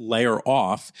that layer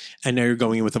off, and now you're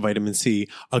going in with a vitamin C,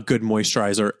 a good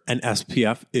moisturizer, and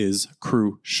SPF is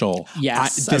crucial.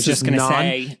 Yes, I was just going to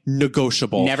say,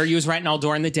 negotiable. Never use retinol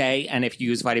during the day, and if you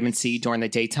use vitamin C during the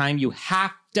daytime, you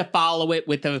have to follow it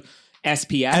with a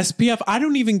SPF. SPF, I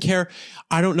don't even care.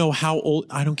 I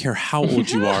don't care how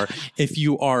old you are. If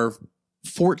you are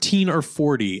 14 or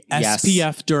 40,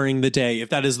 SPF during the day. If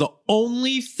that is the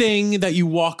only thing that you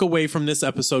walk away from this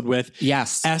episode with,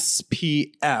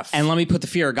 SPF. And let me put the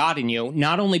fear of God in you.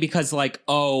 Not only because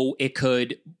it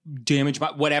could damage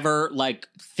whatever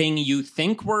thing you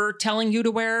think we're telling you to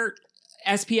wear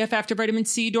SPF after vitamin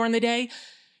C during the day.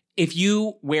 If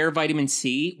you wear vitamin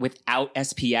C without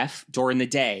SPF during the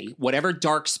day, whatever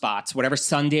dark spots, whatever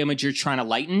sun damage you're trying to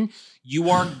lighten,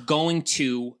 you are going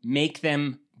to make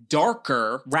them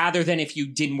darker rather than if you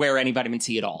didn't wear any vitamin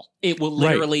C at all. It will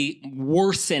literally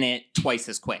worsen it twice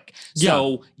as quick.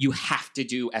 So you have to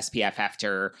do SPF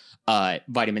after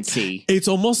vitamin C. It's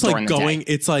almost like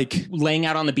it's like laying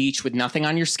out on the beach with nothing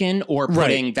on your skin, or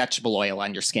putting vegetable oil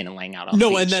on your skin and laying out on the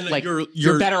beach. And then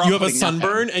you're better off. You have a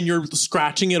sunburn and you're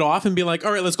scratching it off and be like,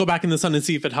 all right, let's go back in the sun and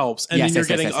see if it helps. And then you're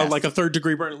getting a third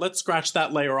degree burn. Let's scratch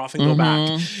that layer off and go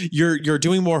back. You're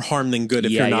doing more harm than good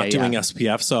if you're not doing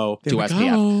SPF. So do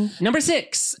SPF. Number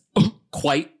 6,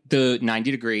 quite the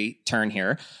 90-degree turn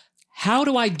here. How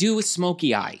do I do a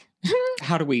smoky eye?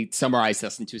 How do we summarize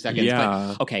this in 2 seconds?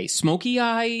 Yeah. But, okay, smoky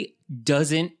eye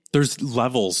doesn't There's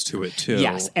levels to it too.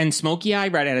 Yes. And smoky eye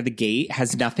right out of the gate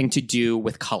has nothing to do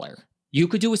with color. You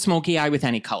could do a smoky eye with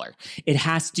any color. It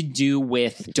has to do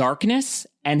with darkness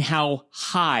and how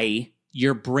high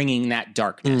you're bringing that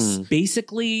darkness.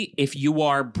 Basically, if you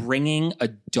are bringing a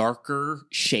darker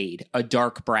shade, a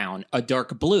dark brown, a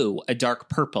dark blue, a dark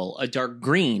purple, a dark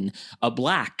green, a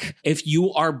black, if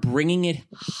you are bringing it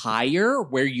higher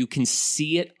where you can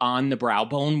see it on the brow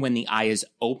bone when the eye is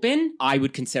open, I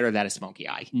would consider that a smoky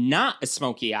eye. Not a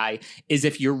smoky eye is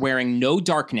if you're wearing no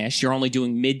darkness, you're only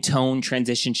doing mid-tone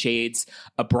transition shades,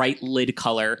 a bright lid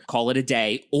color, call it a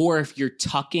day, or if you're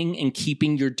tucking and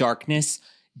keeping your darkness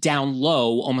down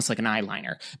low, almost like an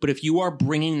eyeliner. But if you are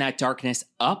bringing that darkness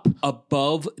up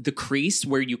above the crease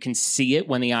where you can see it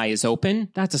when the eye is open,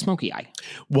 that's a smoky eye.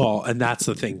 Well, and that's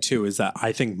the thing too, is that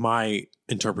I think my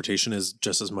interpretation is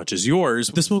just as much as yours.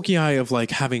 The smoky eye of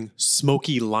like having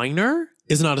smoky liner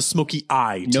is not a smoky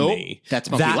eye to me. That's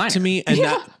smoky liner. To me, and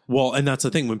and that's the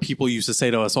thing. When people used to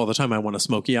say to us all the time, I want a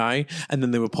smoky eye, and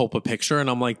then they would pull up a picture, and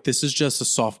I'm like, this is just a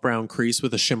soft brown crease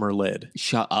with a shimmer lid.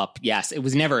 Shut up. Yes, it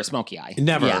was never a smoky eye.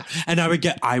 Never. Yeah. And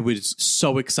I was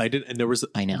so excited, and there was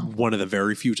one of the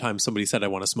very few times somebody said, I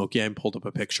want a smoky eye, and pulled up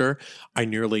a picture. I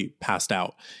nearly passed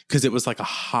out because it was like a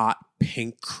hot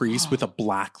pink crease with a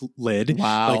black lid,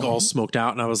 like all smoked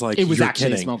out. And I was like, it was you're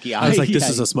actually kidding. A smoky eye. I was like, this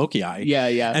is a smoky eye. Yeah,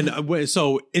 yeah. And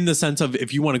so in the sense of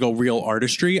if you want to go real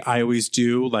artistry, I always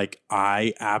do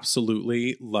I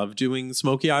absolutely love doing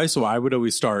smoky eyes. So I would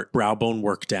always start brow bone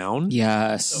work down.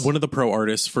 Yes. One of the pro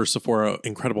artists for Sephora,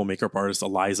 incredible makeup artist,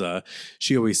 Eliza,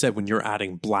 she always said when you're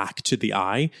adding black to the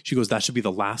eye, she goes, that should be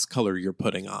the last color you're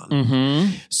putting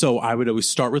on. So I would always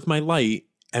start with my light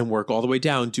and work all the way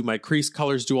down, do my crease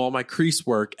colors, do all my crease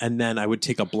work, and then I would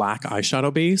take a black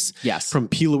eyeshadow base from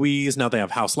P. Louise. Now they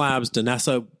have House Labs,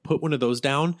 Danessa, put one of those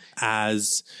down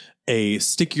as a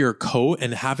stickier coat,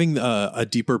 and having a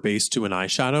deeper base to an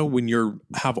eyeshadow when you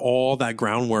have all that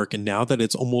groundwork, and now that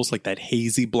it's almost like that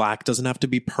hazy black, doesn't have to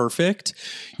be perfect,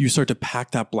 you start to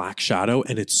pack that black shadow,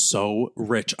 and it's so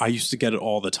rich. I used to get it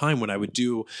all the time when I would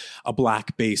do a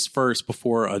black base first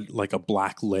before a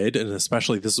black lid, and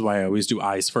especially this is why I always do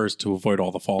eyes first to avoid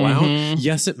all the fallout.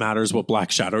 Yes, it matters what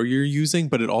black shadow you're using,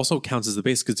 but it also counts as the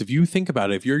base, because if you think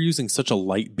about it, if you're using such a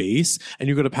light base and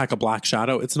you're going to pack a black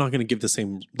shadow, it's not going to give the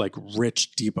same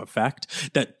rich deep effect,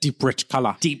 that deep rich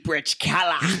color.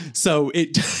 So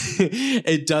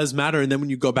it does matter. And then when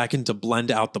you go back in to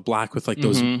blend out the black with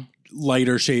those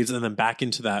lighter shades and then back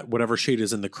into that whatever shade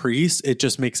is in the crease, it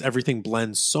just makes everything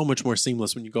blend so much more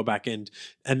seamless when you go back in.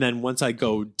 And then once I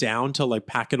go down to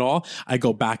pack it all, I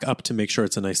go back up to make sure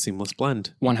it's a nice seamless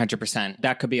blend. 100%.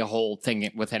 That could be a whole thing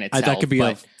within itself. That could be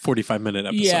a 45-minute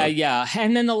episode. Yeah.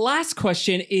 And then the last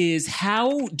question is,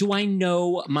 how do I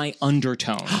know my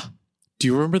undertone? Do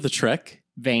you remember the trick?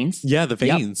 Veins? Yeah, the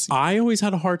veins. Yep. I always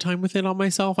had a hard time with it on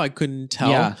myself. I couldn't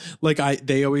tell. Yeah.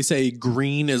 They always say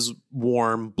green is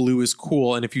warm, blue is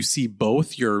cool. And if you see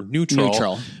both, you're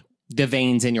neutral. The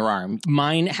veins in your arm.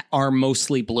 Mine are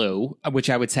mostly blue, which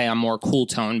I would say I'm more cool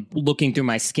tone. Looking through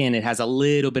my skin, it has a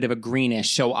little bit of a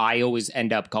greenish. So I always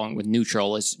end up going with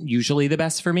neutral is usually the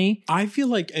best for me. I feel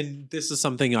like, and this is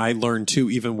something I learned too,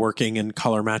 even working and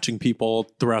color matching people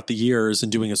throughout the years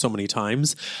and doing it so many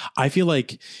times. I feel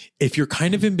like if you're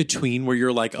kind of in between where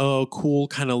you're like, oh, cool,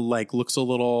 kind of looks a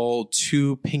little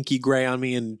too pinky gray on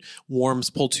me and warms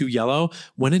pull too yellow.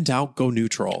 When in doubt, go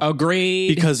neutral.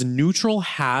 Agreed. Because neutral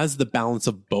has the balance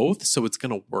of both, so it's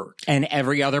going to work. And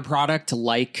every other product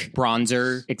like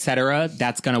bronzer, etc.,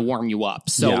 that's going to warm you up.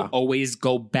 So always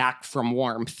go back from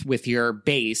warmth with your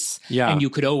base. Yeah. And you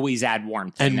could always add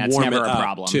warmth, and that's never a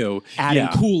problem. Too. Adding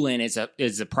cool in is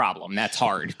a problem. That's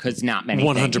hard because not many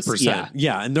 100%.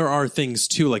 Yeah, and there are things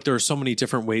too. There are so many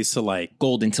different ways to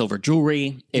gold and silver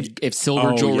jewelry. If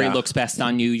silver jewelry looks best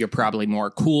on you, you're probably more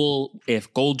cool.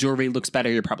 If gold jewelry looks better,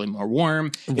 you're probably more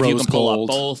warm. If you can pull up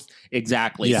both.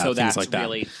 Exactly. Yeah, so that's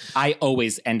really, I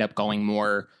always end up going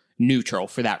more neutral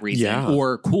for that reason,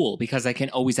 or cool, because I can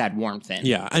always add warmth in.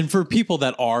 Yeah. And for people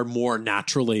that are more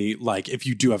naturally, if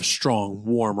you do have strong,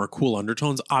 warm or cool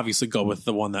undertones, obviously go with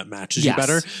the one that matches you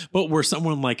better. But where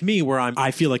someone like me, where I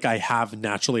feel like I have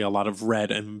naturally a lot of red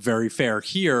and very fair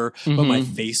here, but my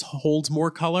face holds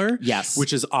more color. Yes.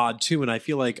 Which is odd too. And I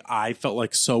feel like I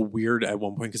felt so weird at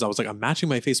one point because I was I'm matching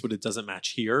my face, but it doesn't match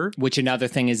here. Which another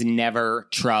thing is, never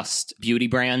trust beauty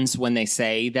brands when they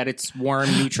say that it's warm,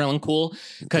 neutral, and cool.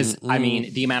 Because I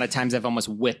mean, the amount of times I've almost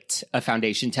whipped a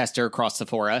foundation tester across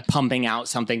Sephora, pumping out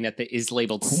something that is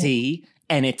labeled C,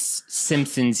 and it's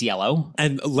Simpsons yellow.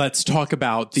 And let's talk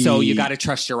about the... So you got to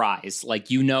trust your eyes. Like,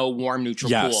 warm,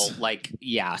 neutral, cool. Like,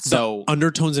 yeah. So the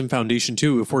undertones in foundation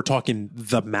too, if we're talking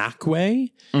the MAC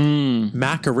way,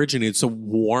 MAC originated. So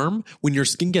warm, when your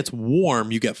skin gets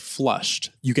warm, you get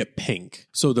flushed. You get pink.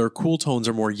 So their cool tones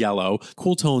are more yellow.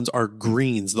 Cool tones are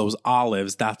greens, those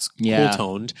olives. That's cool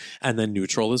toned. And then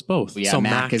neutral is both. Yeah, so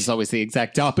MAC is always the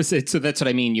exact opposite. So that's what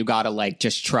I mean. You got to like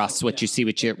just trust what you see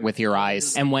with your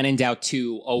eyes. And when in doubt to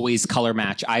always color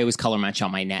match. I always color match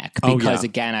on my neck because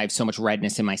again, I have so much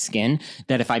redness in my skin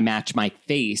that if I match my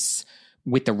face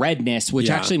with the redness,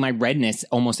 which actually my redness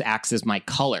almost acts as my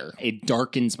color. It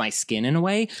darkens my skin in a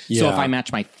way. So if I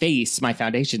match my face, my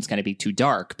foundation's going to be too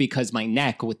dark because my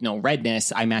neck with no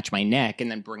redness, I match my neck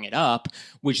and then bring it up,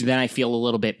 which then I feel a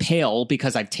little bit pale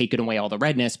because I've taken away all the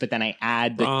redness, but then I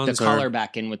add the color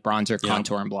back in with bronzer,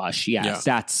 contour, and blush. Yes,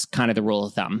 that's kind of the rule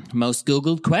of thumb. Most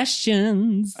Googled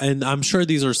questions. And I'm sure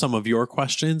these are some of your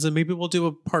questions, and maybe we'll do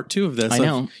a part 2 of this. I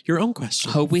know. Your own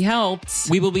questions. Hope we helped.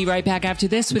 We will be right back after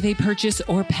this with a purchase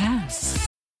or pass.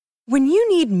 When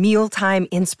you need mealtime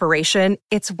inspiration,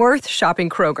 it's worth shopping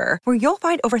Kroger, where you'll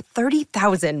find over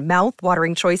 30,000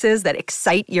 mouth-watering choices that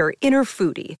excite your inner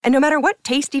foodie. And no matter what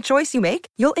tasty choice you make,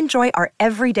 you'll enjoy our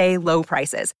everyday low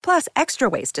prices, plus extra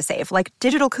ways to save, like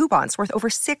digital coupons worth over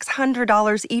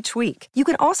 $600 each week. You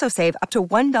can also save up to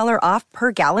 $1 off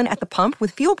per gallon at the pump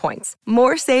with fuel points.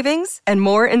 More savings and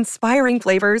more inspiring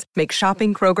flavors make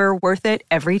shopping Kroger worth it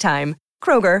every time.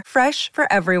 Kroger, fresh for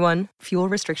everyone. Fuel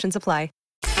restrictions apply.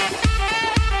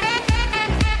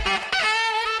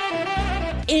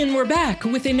 And we're back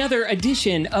with another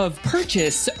edition of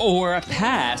Purchase or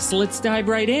Pass. Let's dive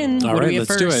right in. All right,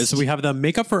 let's do it. So we have the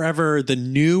Makeup Forever, the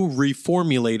new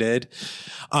reformulated.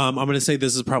 I'm going to say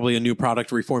this is probably a new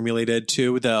product reformulated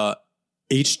to the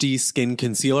HD Skin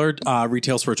Concealer,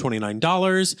 retails for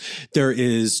 $29. There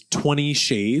is 20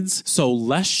 shades, so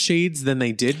less shades than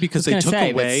they did because they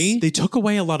took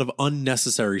away a lot of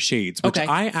unnecessary shades, which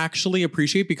I actually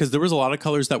appreciate because there was a lot of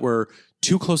colors that were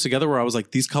too close together where I was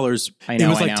like, these colors, it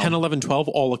was like 10, 11, 12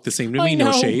 all look the same to me,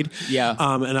 no shade. Yeah.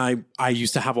 And I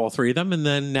used to have all 3 of them. And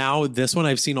then now this one,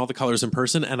 I've seen all the colors in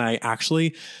person and I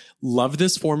actually love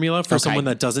this formula for someone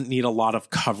that doesn't need a lot of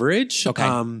coverage.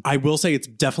 I will say it's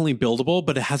definitely buildable,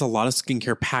 but it has a lot of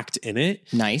skincare packed in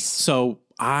it. Nice. So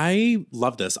I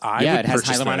love this. It has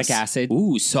hyaluronic acid.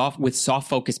 Ooh, soft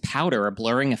focus powder, a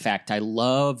blurring effect. I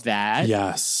love that.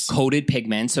 Yes. Coated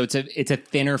pigment. So it's a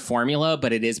thinner formula,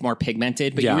 but it is more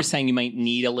pigmented. But you were saying you might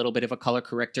need a little bit of a color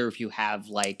corrector if you have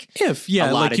a lot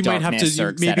like you might have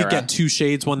to maybe get 2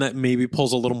 shades, one that maybe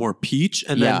pulls a little more peach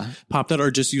and then pop that,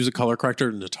 or just use a color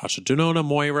corrector, Natasha Denona,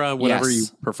 Moira, whatever you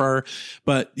prefer.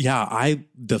 But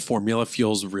the formula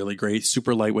feels really great.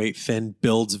 Super lightweight, thin,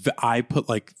 builds. I put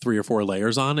like 3 or 4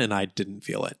 layers on and I didn't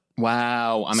feel it.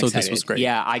 Wow. I'm excited. This was great.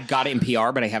 Yeah, I got it in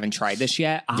PR, but I haven't tried this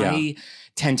yet. Yeah. I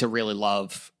tend to really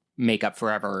love Makeup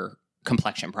Forever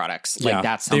complexion products. Like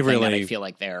that's something that I feel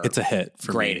like it's a hit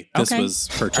for great. Me. This was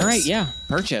purchase. All right,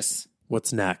 purchase.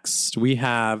 What's next? We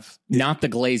have... Not the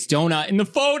glazed donut in the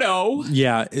photo.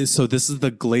 Yeah, so this is the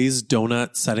glazed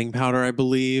donut setting powder, I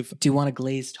believe. Do you want a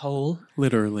glazed hole?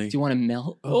 Literally. Do you want to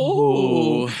melt?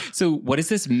 Oh. So what is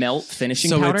this melt finishing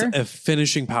powder? So it's a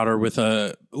finishing powder with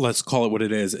let's call it what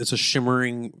it is. It's a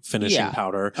shimmering finishing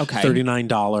powder. Okay.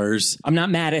 $39. I'm not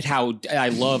mad at how I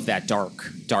love that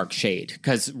dark shade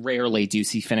because rarely do you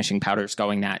see finishing powders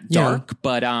going that dark.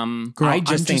 But I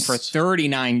just think for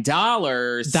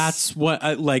 $39. That's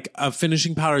what, like a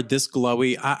finishing powder this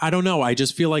glowy. I don't know. I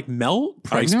just feel like melt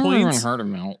price points. I've never heard of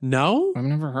melt. No? I've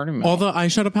never heard of melt. All the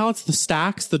eyeshadow palettes, the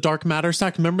stacks, the dark matter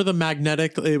stack. Remember the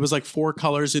magnetic? It was like 4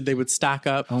 colors and they would stack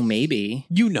up. Oh, maybe.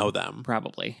 You know them.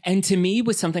 Probably. And to me,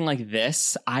 with something like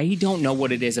this, I don't know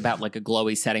what it is about like a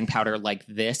glowy setting powder like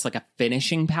this, like a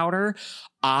finishing powder.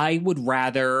 I would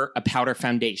rather a powder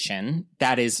foundation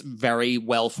that is very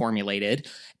well formulated.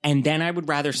 And then I would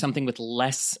rather something with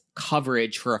less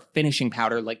coverage for a finishing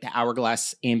powder like the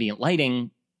Hourglass Ambient Lighting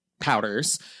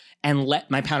powders and let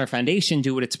my powder foundation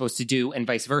do what it's supposed to do and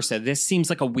vice versa. This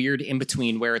seems like a weird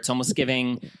in-between where it's almost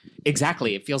giving,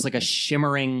 it feels like a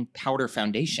shimmering powder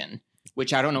foundation,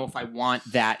 which I don't know if I want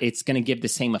that. It's going to give the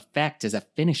same effect as a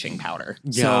finishing powder.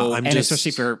 Yeah,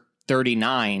 especially for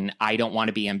 $39, I don't want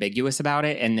to be ambiguous about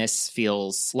it. And this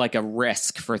feels like a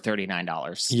risk for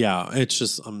 $39. Yeah, it's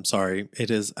just, I'm sorry. It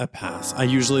is a pass. I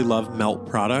usually love melt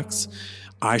products.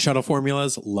 Eyeshadow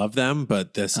formulas, love them,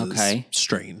 but this is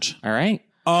strange. All right.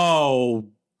 Oh,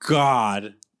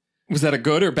 God. Was that a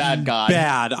good or bad God?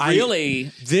 Bad.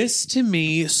 Really? This to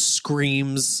me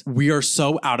screams we are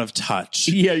so out of touch.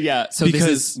 Yeah. So this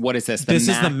is what is this? This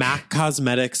is the MAC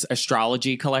Cosmetics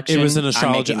astrology collection. It was an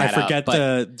astrology. I forget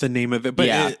the name of it,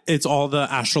 but it's all the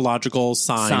astrological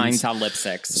signs on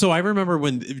lipsticks. So I remember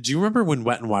do you remember when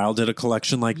Wet n Wild did a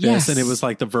collection like this, and it was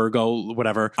like the Virgo,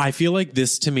 whatever. I feel like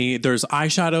this to me, there's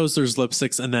eyeshadows, there's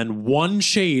lipsticks, and then one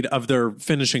shade of their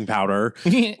finishing powder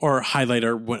or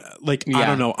highlighter. I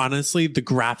don't know. Honestly, the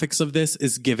graphics of this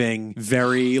is giving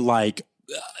very like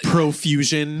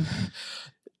Profusion.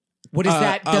 What is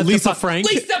that? Lisa Frank.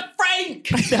 Lisa Frank.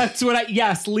 That's what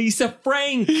Lisa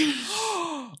Frank.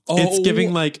 It's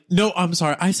giving like, no, I'm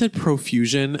sorry. I said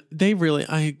Profusion.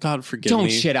 God forgive me. Don't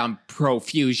shit on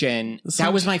Profusion.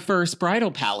 That was my first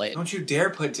bridal palette. Don't you dare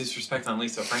put disrespect on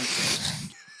Lisa Frank's name.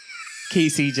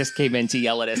 Casey just came in to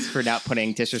yell at us for not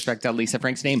putting disrespect on Lisa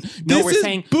Frank's name. No, we're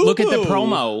saying, look at the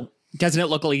promo. Doesn't it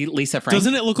look like Lisa Frank?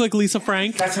 Doesn't it look like Lisa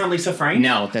Frank? That's not Lisa Frank?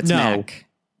 No, that's Mac.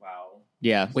 Wow.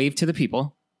 Yeah, wave to the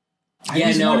people. I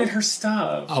just wanted her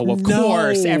stuff. Oh, of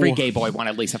course. Every gay boy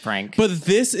wanted Lisa Frank. But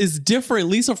this is different.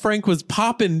 Lisa Frank was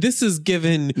popping. This is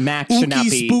given Mac should not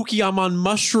be spooky. I'm on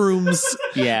mushrooms.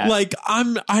 Yeah. Like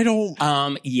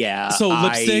yeah. So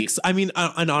lipsticks,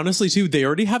 and honestly too, they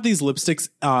already have these lipsticks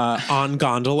on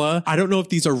Gondola. I don't know if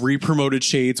these are re-promoted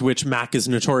shades, which Mac is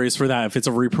notorious for that, if it's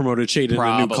a re-promoted shade in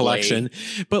a new collection.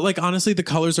 But like, honestly, the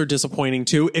colors are disappointing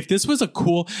too. If this was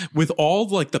with all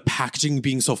like the packaging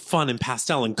being so fun and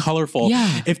pastel and colorful,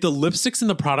 if the lipsticks and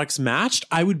the products matched,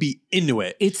 I would be into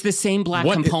it. It's the same black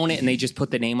component and they just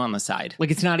put the name on the side.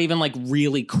 Like, it's not even like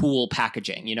really cool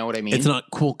packaging. You know what I mean? It's not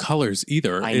cool colors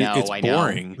either. It's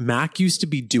boring. Mac used to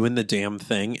be doing the damn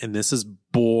thing, and this is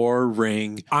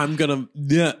boring. I'm gonna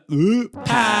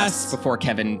pass before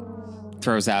Kevin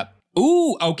throws up.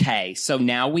 Ooh, okay. So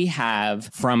now we have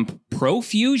from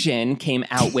Profusion came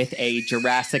out with a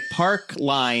Jurassic Park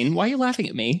line. Why are you laughing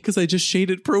at me? Because I just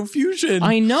shaded Profusion.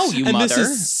 I know, you and mother. This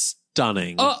is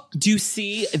stunning. Oh, do you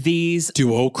see these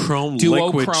duochrome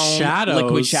liquid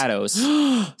shadows?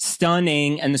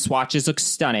 Stunning, and the swatches look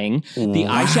stunning. The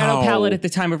eyeshadow palette at the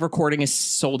time of recording is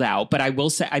sold out, but I will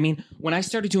say, when I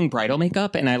started doing bridal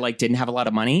makeup and I didn't have a lot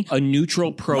of money, a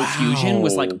neutral Profusion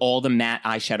was like all the matte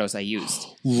eyeshadows I used.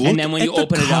 And then when you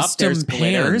open it up, there's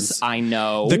glitters. I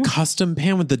know. The custom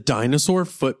pan with the dinosaur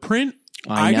footprint.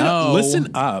 I know.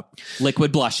 Listen up.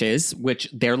 Liquid blushes, which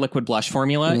their liquid blush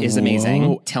formula is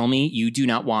amazing. Tell me you do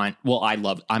not want,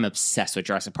 I'm obsessed with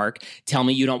Jurassic Park. Tell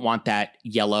me you don't want that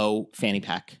yellow fanny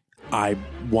pack. I've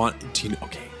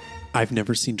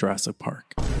never seen Jurassic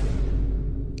Park.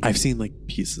 I've seen like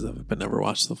pieces of it, but never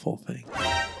watched the full thing.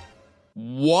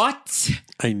 What?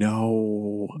 I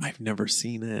know. I've never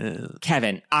seen it.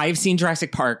 Kevin, I've seen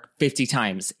Jurassic Park 50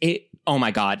 times. Oh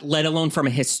my God. Let alone from a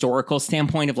historical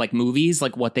standpoint of like movies,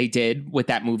 like what they did with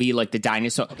that movie, like the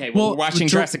dinosaur. Okay, we're watching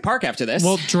Jurassic Park after this.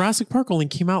 Well, Jurassic Park only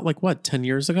came out like 10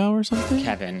 years ago or something?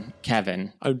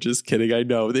 Kevin. I'm just kidding. I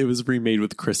know. It was remade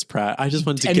with Chris Pratt. I just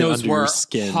wanted to get under your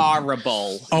skin.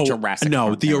 Horrible. Jurassic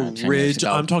Park. The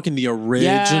original. I'm talking the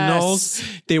originals.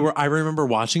 Yes. They were, I remember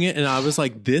watching it and I was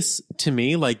like, this to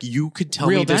me, like you could tell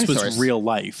me this was real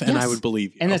life and I would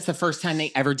believe you. And that's the first time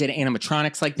they ever did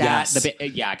animatronics like that.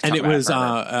 Yes. And it was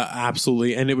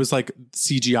absolutely, and it was like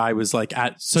CGI was like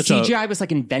at such CGI was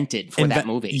like invented for that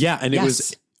movie. Yeah, and it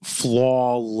was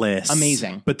flawless,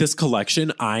 amazing. But this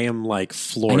collection, I am like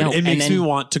floored. It makes me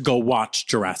want to go watch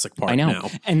Jurassic Park now.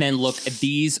 And then look,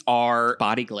 these are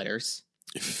body glitters,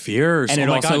 fierce, and it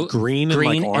also green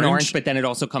and orange. But then it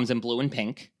also comes in blue and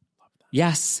pink.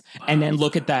 Yes, and then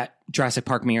look at that Jurassic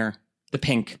Park mirror, the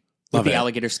pink with the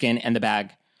alligator skin and the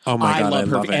bag. Oh my God, I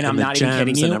love it. And I'm not even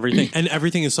kidding you. And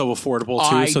everything is so affordable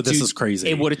too. So this is crazy.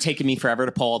 It would have taken me forever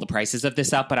to pull all the prices of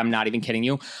this up, but I'm not even kidding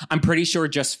you. I'm pretty sure,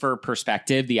 just for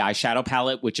perspective, the eyeshadow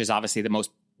palette, which is obviously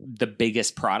the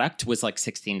biggest product, was like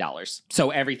 $16.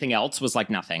 So everything else was like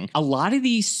nothing. A lot of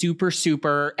these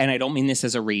super, and I don't mean this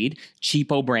as a read,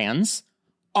 cheapo brands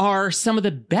are some of the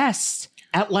best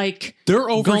at like they're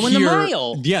over going here, the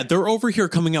mile. Yeah, they're over here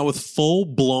coming out with full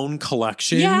blown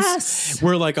collections. Yes,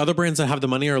 where like other brands that have the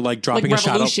money are like dropping like a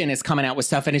shadow. Revolution is coming out with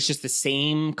stuff, and it's just the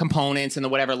same components and the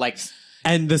whatever. Like,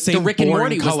 and the same the Rick and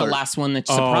Morty color. was the last one that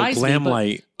surprised me.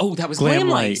 Glamlight. Oh, that was Glam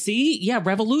Light. See? Yeah,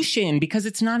 Revolution, because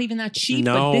it's not even that cheap.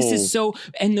 No. But this is so,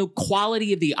 and the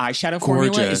quality of the eyeshadow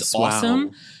formula is awesome.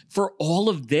 Wow. For all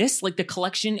of this, like the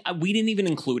collection, we didn't even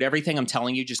include everything. I'm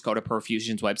telling you, just go to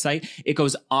Profusion's website. It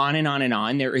goes on and on and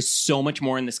on. There is so much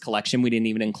more in this collection we didn't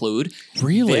even include.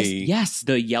 Really? Yes.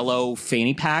 The yellow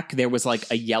fanny pack. There was like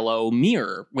a yellow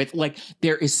mirror with like,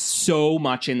 there is so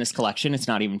much in this collection. It's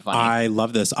not even funny. I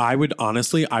love this. I would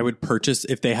purchase,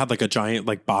 if they had like a giant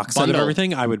like box set of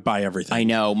everything, I would buy everything. I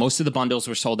know. Most of the bundles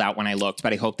were sold out when I looked,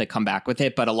 but I hope they come back with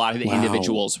it. But a lot of the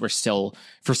individuals were still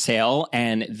for sale.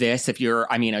 And this, if you're,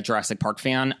 a Jurassic Park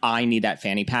fan, I need that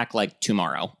fanny pack like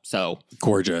tomorrow. So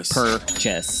gorgeous.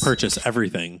 Purchase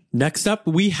everything. Next up,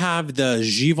 we have the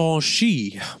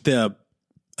Givenchy.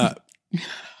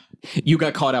 You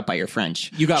got caught up by your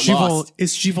French. You got lost.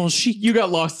 It's Givenchy. You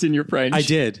got lost in your French. I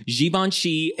did.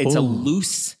 Givenchy. It's a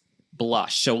loose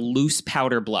blush. So loose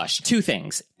powder blush. Two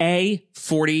things. A,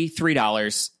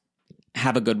 $43.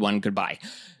 Have a good one. Goodbye.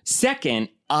 Second,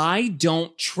 I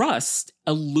don't trust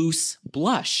a loose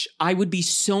blush. I would be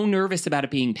so nervous about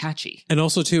it being patchy. And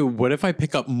also too, what if I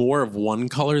pick up more of one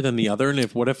color than the other? And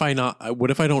what if I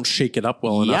don't shake it up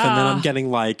well enough? And then I'm getting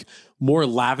like more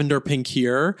lavender pink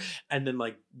here and then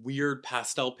like weird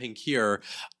pastel pink here.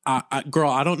 Girl,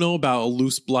 I don't know about a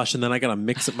loose blush and then I got to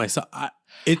mix it myself. I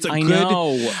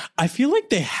feel like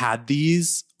they had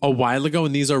these a while ago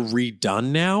and these are redone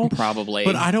now. Probably.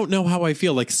 But I don't know how I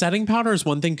feel. Like setting powder is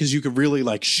one thing because you could really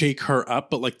like shake her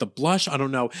up. But like the blush, I don't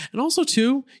know. And also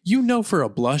too, for a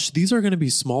blush, these are going to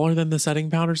be smaller than the setting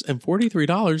powders and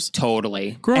 $43.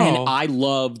 Totally. Girl. And I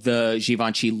love the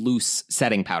Givenchy loose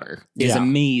setting powder. It's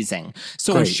amazing.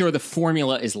 So I'm sure the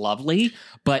formula is lovely,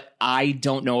 but I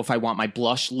don't know if I want my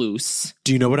blush loose.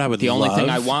 Do you know what I would love? The only thing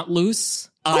I want loose,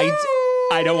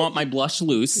 I don't want my blush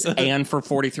loose, and for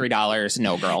 $43,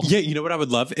 no, girl. Yeah, you know what I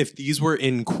would love? If these were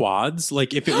in quads,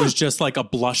 like if it was just like a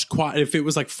blush quad, if it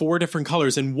was like 4 different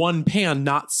colors in one pan,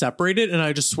 not separated, and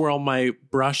I just swirl my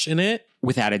brush in it.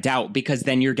 Without a doubt, because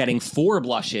then you're getting 4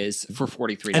 blushes for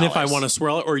 $43. And if I want to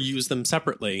swirl it or use them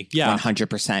separately,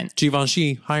 100%.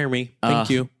 Givenchy, hire me. Thank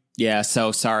you. Yeah,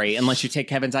 so sorry. Unless you take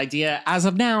Kevin's idea, as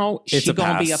of now, she's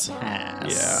going to be a pass.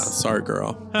 Yeah, sorry,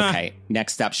 girl. Okay,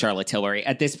 next up, Charlotte Tilbury.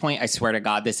 At this point, I swear to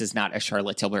God, this is not a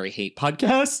Charlotte Tilbury hate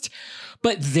podcast,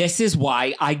 but this is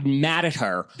why I'm mad at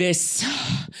her.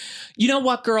 You know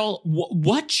what, girl?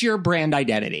 What's your brand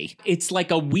identity? It's like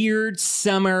a weird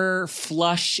summer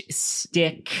flush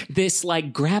stick. This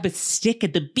like grab a stick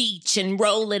at the beach and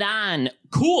roll it on.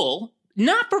 Cool.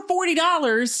 Not for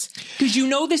 $40,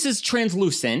 because this is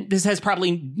translucent. This has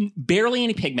probably barely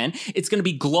any pigment. It's going to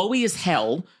be glowy as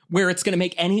hell, where it's going to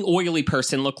make any oily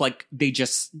person look like they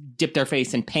just dipped their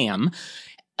face in Pam.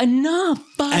 Enough.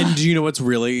 And do you know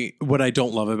what I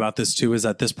don't love about this too is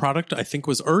that this product I think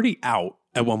was already out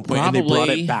at one point and they brought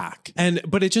it back.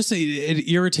 But it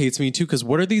irritates me too, because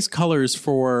what are these colors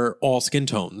for all skin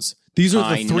tones? These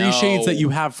are the 3 shades that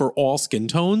you have for all skin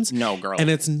tones. No, girl. And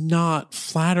it's not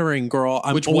flattering, girl.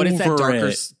 What is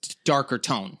that darker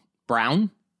tone?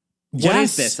 Brown? What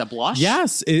is this? A blush?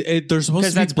 Yes. They're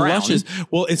supposed to be blushes. Brown.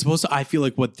 Well, it's supposed to, I feel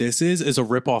like what this is a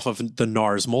ripoff of the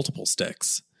NARS multiple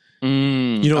sticks.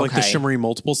 Like the shimmery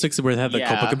multiple sticks where they had the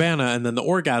Copacabana and then the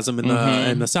Orgasm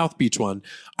and the South Beach one.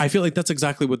 I feel like that's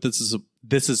exactly what this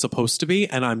is supposed to be.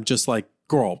 And I'm just like,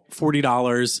 girl,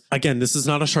 $40. Again, this is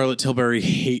not a Charlotte Tilbury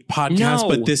hate podcast,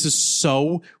 but this is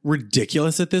so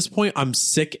ridiculous at this point. I'm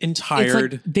sick and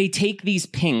tired. It's like they take these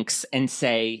pinks and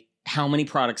say, how many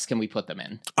products can we put them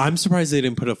in? I'm surprised they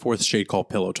didn't put a 4th shade called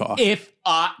Pillow Talk.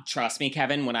 Trust me,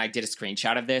 Kevin, when I did a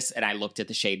screenshot of this and I looked at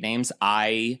the shade names,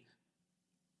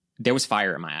 there was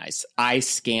fire in my eyes. I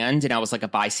scanned and I was like,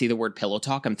 if I see the word Pillow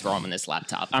Talk, I'm throwing in this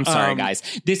laptop. I'm sorry, guys.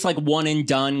 This like one and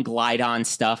done glide on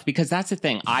stuff, because that's the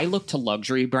thing. I look to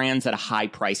luxury brands at a high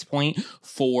price point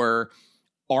for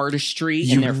artistry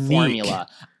in their formula.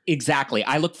 Exactly.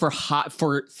 I look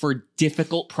for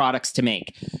difficult products to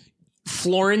make.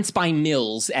 Florence by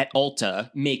Mills at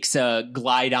Ulta makes a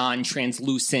glide-on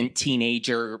translucent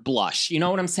teenager blush. You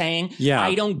know what I'm saying? Yeah.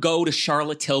 I don't go to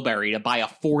Charlotte Tilbury to buy a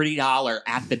 $40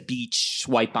 at the beach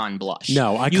swipe-on blush.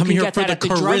 No, I come here for the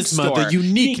charisma, the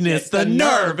uniqueness, the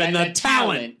nerve, and the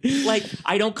talent. Like,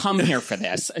 I don't come here for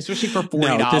this, especially for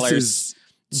 $40. No, this is...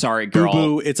 Sorry, girl.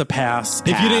 Boo-boo, it's a pass.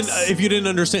 If you didn't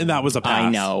understand, that was a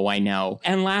pass. I know.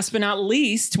 And last but not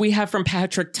least, we have from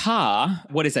Patrick Ta,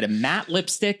 what is it, a matte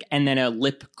lipstick and then a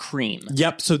lip cream.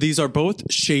 Yep, so these are both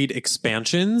shade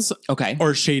expansions. Okay.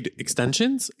 Or shade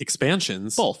extensions?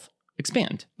 Expansions. Both.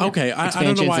 expand. Okay, I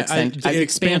don't know why.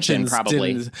 Expansion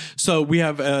probably. So we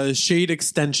have a shade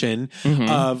extension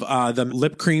of the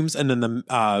lip creams and then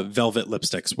the velvet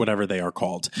lipsticks, whatever they are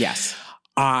called. Yes.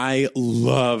 I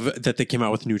love that they came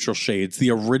out with neutral shades.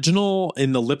 The original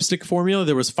in the lipstick formula,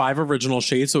 there was 5 original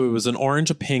shades. So it was an orange,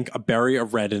 a pink, a berry, a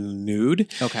red, and a nude.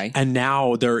 Okay. And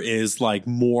now there is like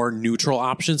more neutral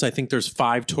options. I think there's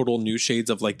 5 total new shades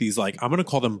of like these, like, I'm going to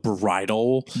call them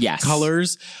bridal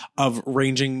colors of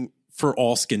ranging for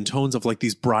all skin tones of like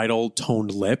these bridal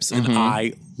toned lips. And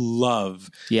I love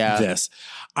this.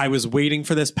 I was waiting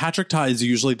for this. Patrick Ta is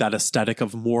usually that aesthetic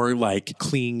of more like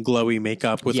clean, glowy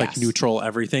makeup with like neutral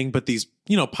everything. But these,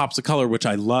 you know, pops of color, which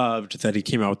I loved that he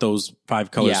came out with those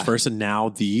 5 colors first. And now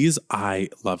these, I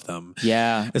love them.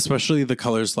 Yeah. Especially the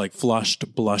colors like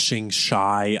flushed, blushing,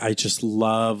 shy. I just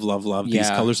love these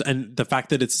colors. And the fact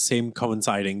that it's the same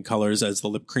coinciding colors as the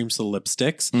lip creams to the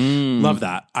lipsticks. Love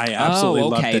that. I absolutely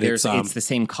love that it's the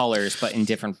same colors, but in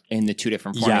the 2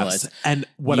 different formulas. Yes. And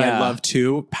what I love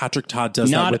too, Patrick Ta does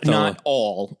that with not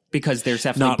all, because there's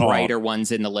definitely brighter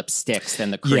ones in the lipsticks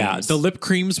than the creams. Yeah, the lip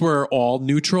creams were all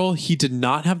neutral. He did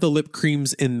not have the lip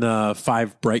creams in the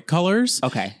 5 bright colors.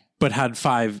 Okay. But had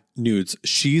 5 nudes.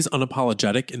 She's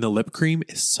Unapologetic in the lip cream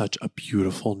is such a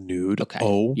beautiful nude. Okay.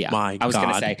 Oh my God. I was going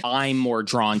to say, I'm more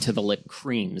drawn to the lip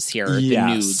creams here. The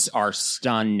nudes are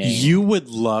stunning. You would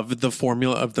love the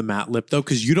formula of the matte lip though,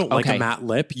 because you don't like a matte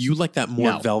lip. You like that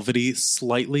more velvety,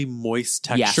 slightly moist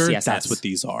texture. Yes, That's what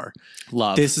these are.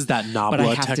 Love. This is that Nabla texture. But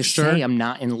I have to say, I'm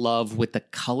not in love with the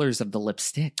colors of the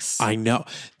lipsticks. I know.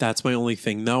 That's my only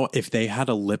thing though. If they had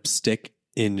a lipstick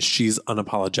in She's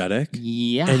Unapologetic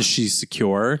and She's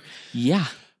Secure.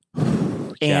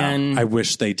 And I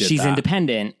wish they did she's that.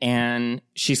 independent and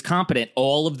she's competent.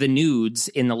 All of the nudes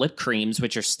in the lip creams,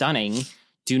 which are stunning,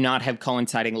 do not have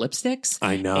coinciding lipsticks.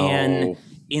 I know. And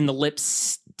in the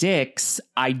lipsticks,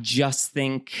 I just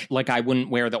think, like, I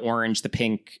wouldn't wear the orange, the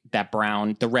pink, that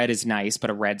brown. The red is nice, but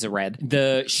a red's a red.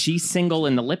 The She Single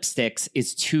in the lipsticks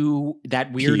is too,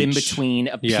 that weird peach. In between,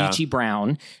 a peachy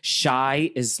brown.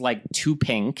 Shy is like too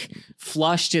pink.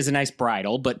 Flushed is a nice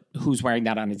bridal, but who's wearing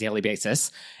that on a daily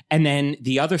basis? And then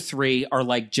the other 3 are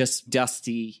like just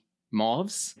dusty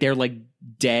mauves. They're like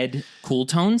dead cool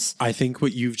tones. I think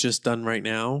what you've just done right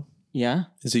now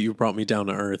is that you brought me down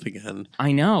to earth again.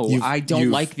 I know. I don't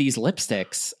like these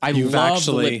lipsticks. I love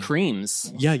the lip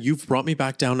creams. Yeah, you've brought me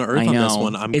back down to earth on this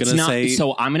one. I'm going to say...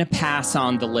 So I'm going to pass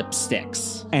on the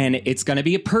lipsticks. And it's going to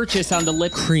be a purchase on the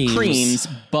lip creams,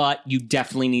 but you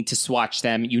definitely need to swatch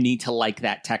them. You need to like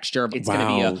that texture. It's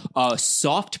going to be a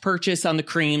soft purchase on the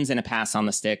creams and a pass on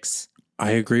the sticks.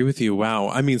 I agree with you. Wow.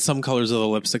 I mean, some colors of the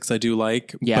lipsticks I do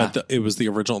like, but it was the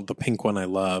original, the pink one I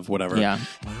love, whatever. Yeah.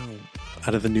 Wow.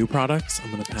 Out of the new products,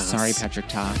 I'm going to pass. Sorry, Patrick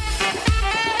Ta.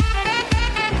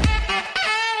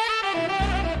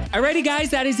 Alrighty,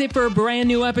 guys, that is it for a brand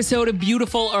new episode of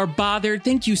Beautiful or Bothered.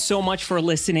 Thank you so much for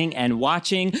listening and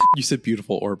watching. You said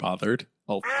beautiful or bothered.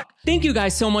 Oh, thank you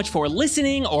guys so much for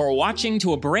listening or watching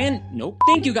to a brand...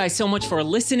 Thank you guys so much for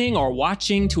listening or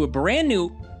watching to a brand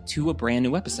new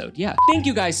episode. Yeah. Thank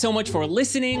you guys so much for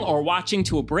listening or watching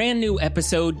to a brand new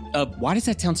episode of... Why does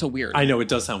that sound so weird? I know, it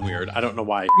does sound weird. I don't know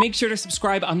why. Make sure to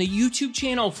subscribe on the YouTube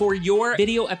channel for your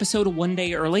video episode 1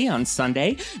 day early on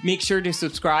Sunday. Make sure to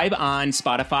subscribe on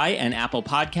Spotify and Apple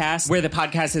Podcasts, where the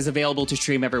podcast is available to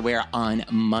stream everywhere on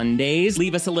Mondays.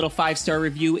 Leave us a little 5-star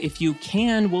review if you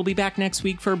can. We'll be back next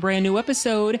week for a brand new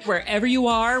episode. Wherever you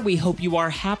are, we hope you are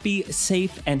happy,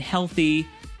 safe, and healthy.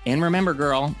 And remember,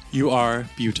 girl, you are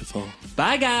beautiful.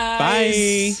 Bye,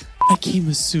 guys. Bye. I came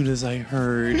as soon as I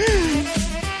heard.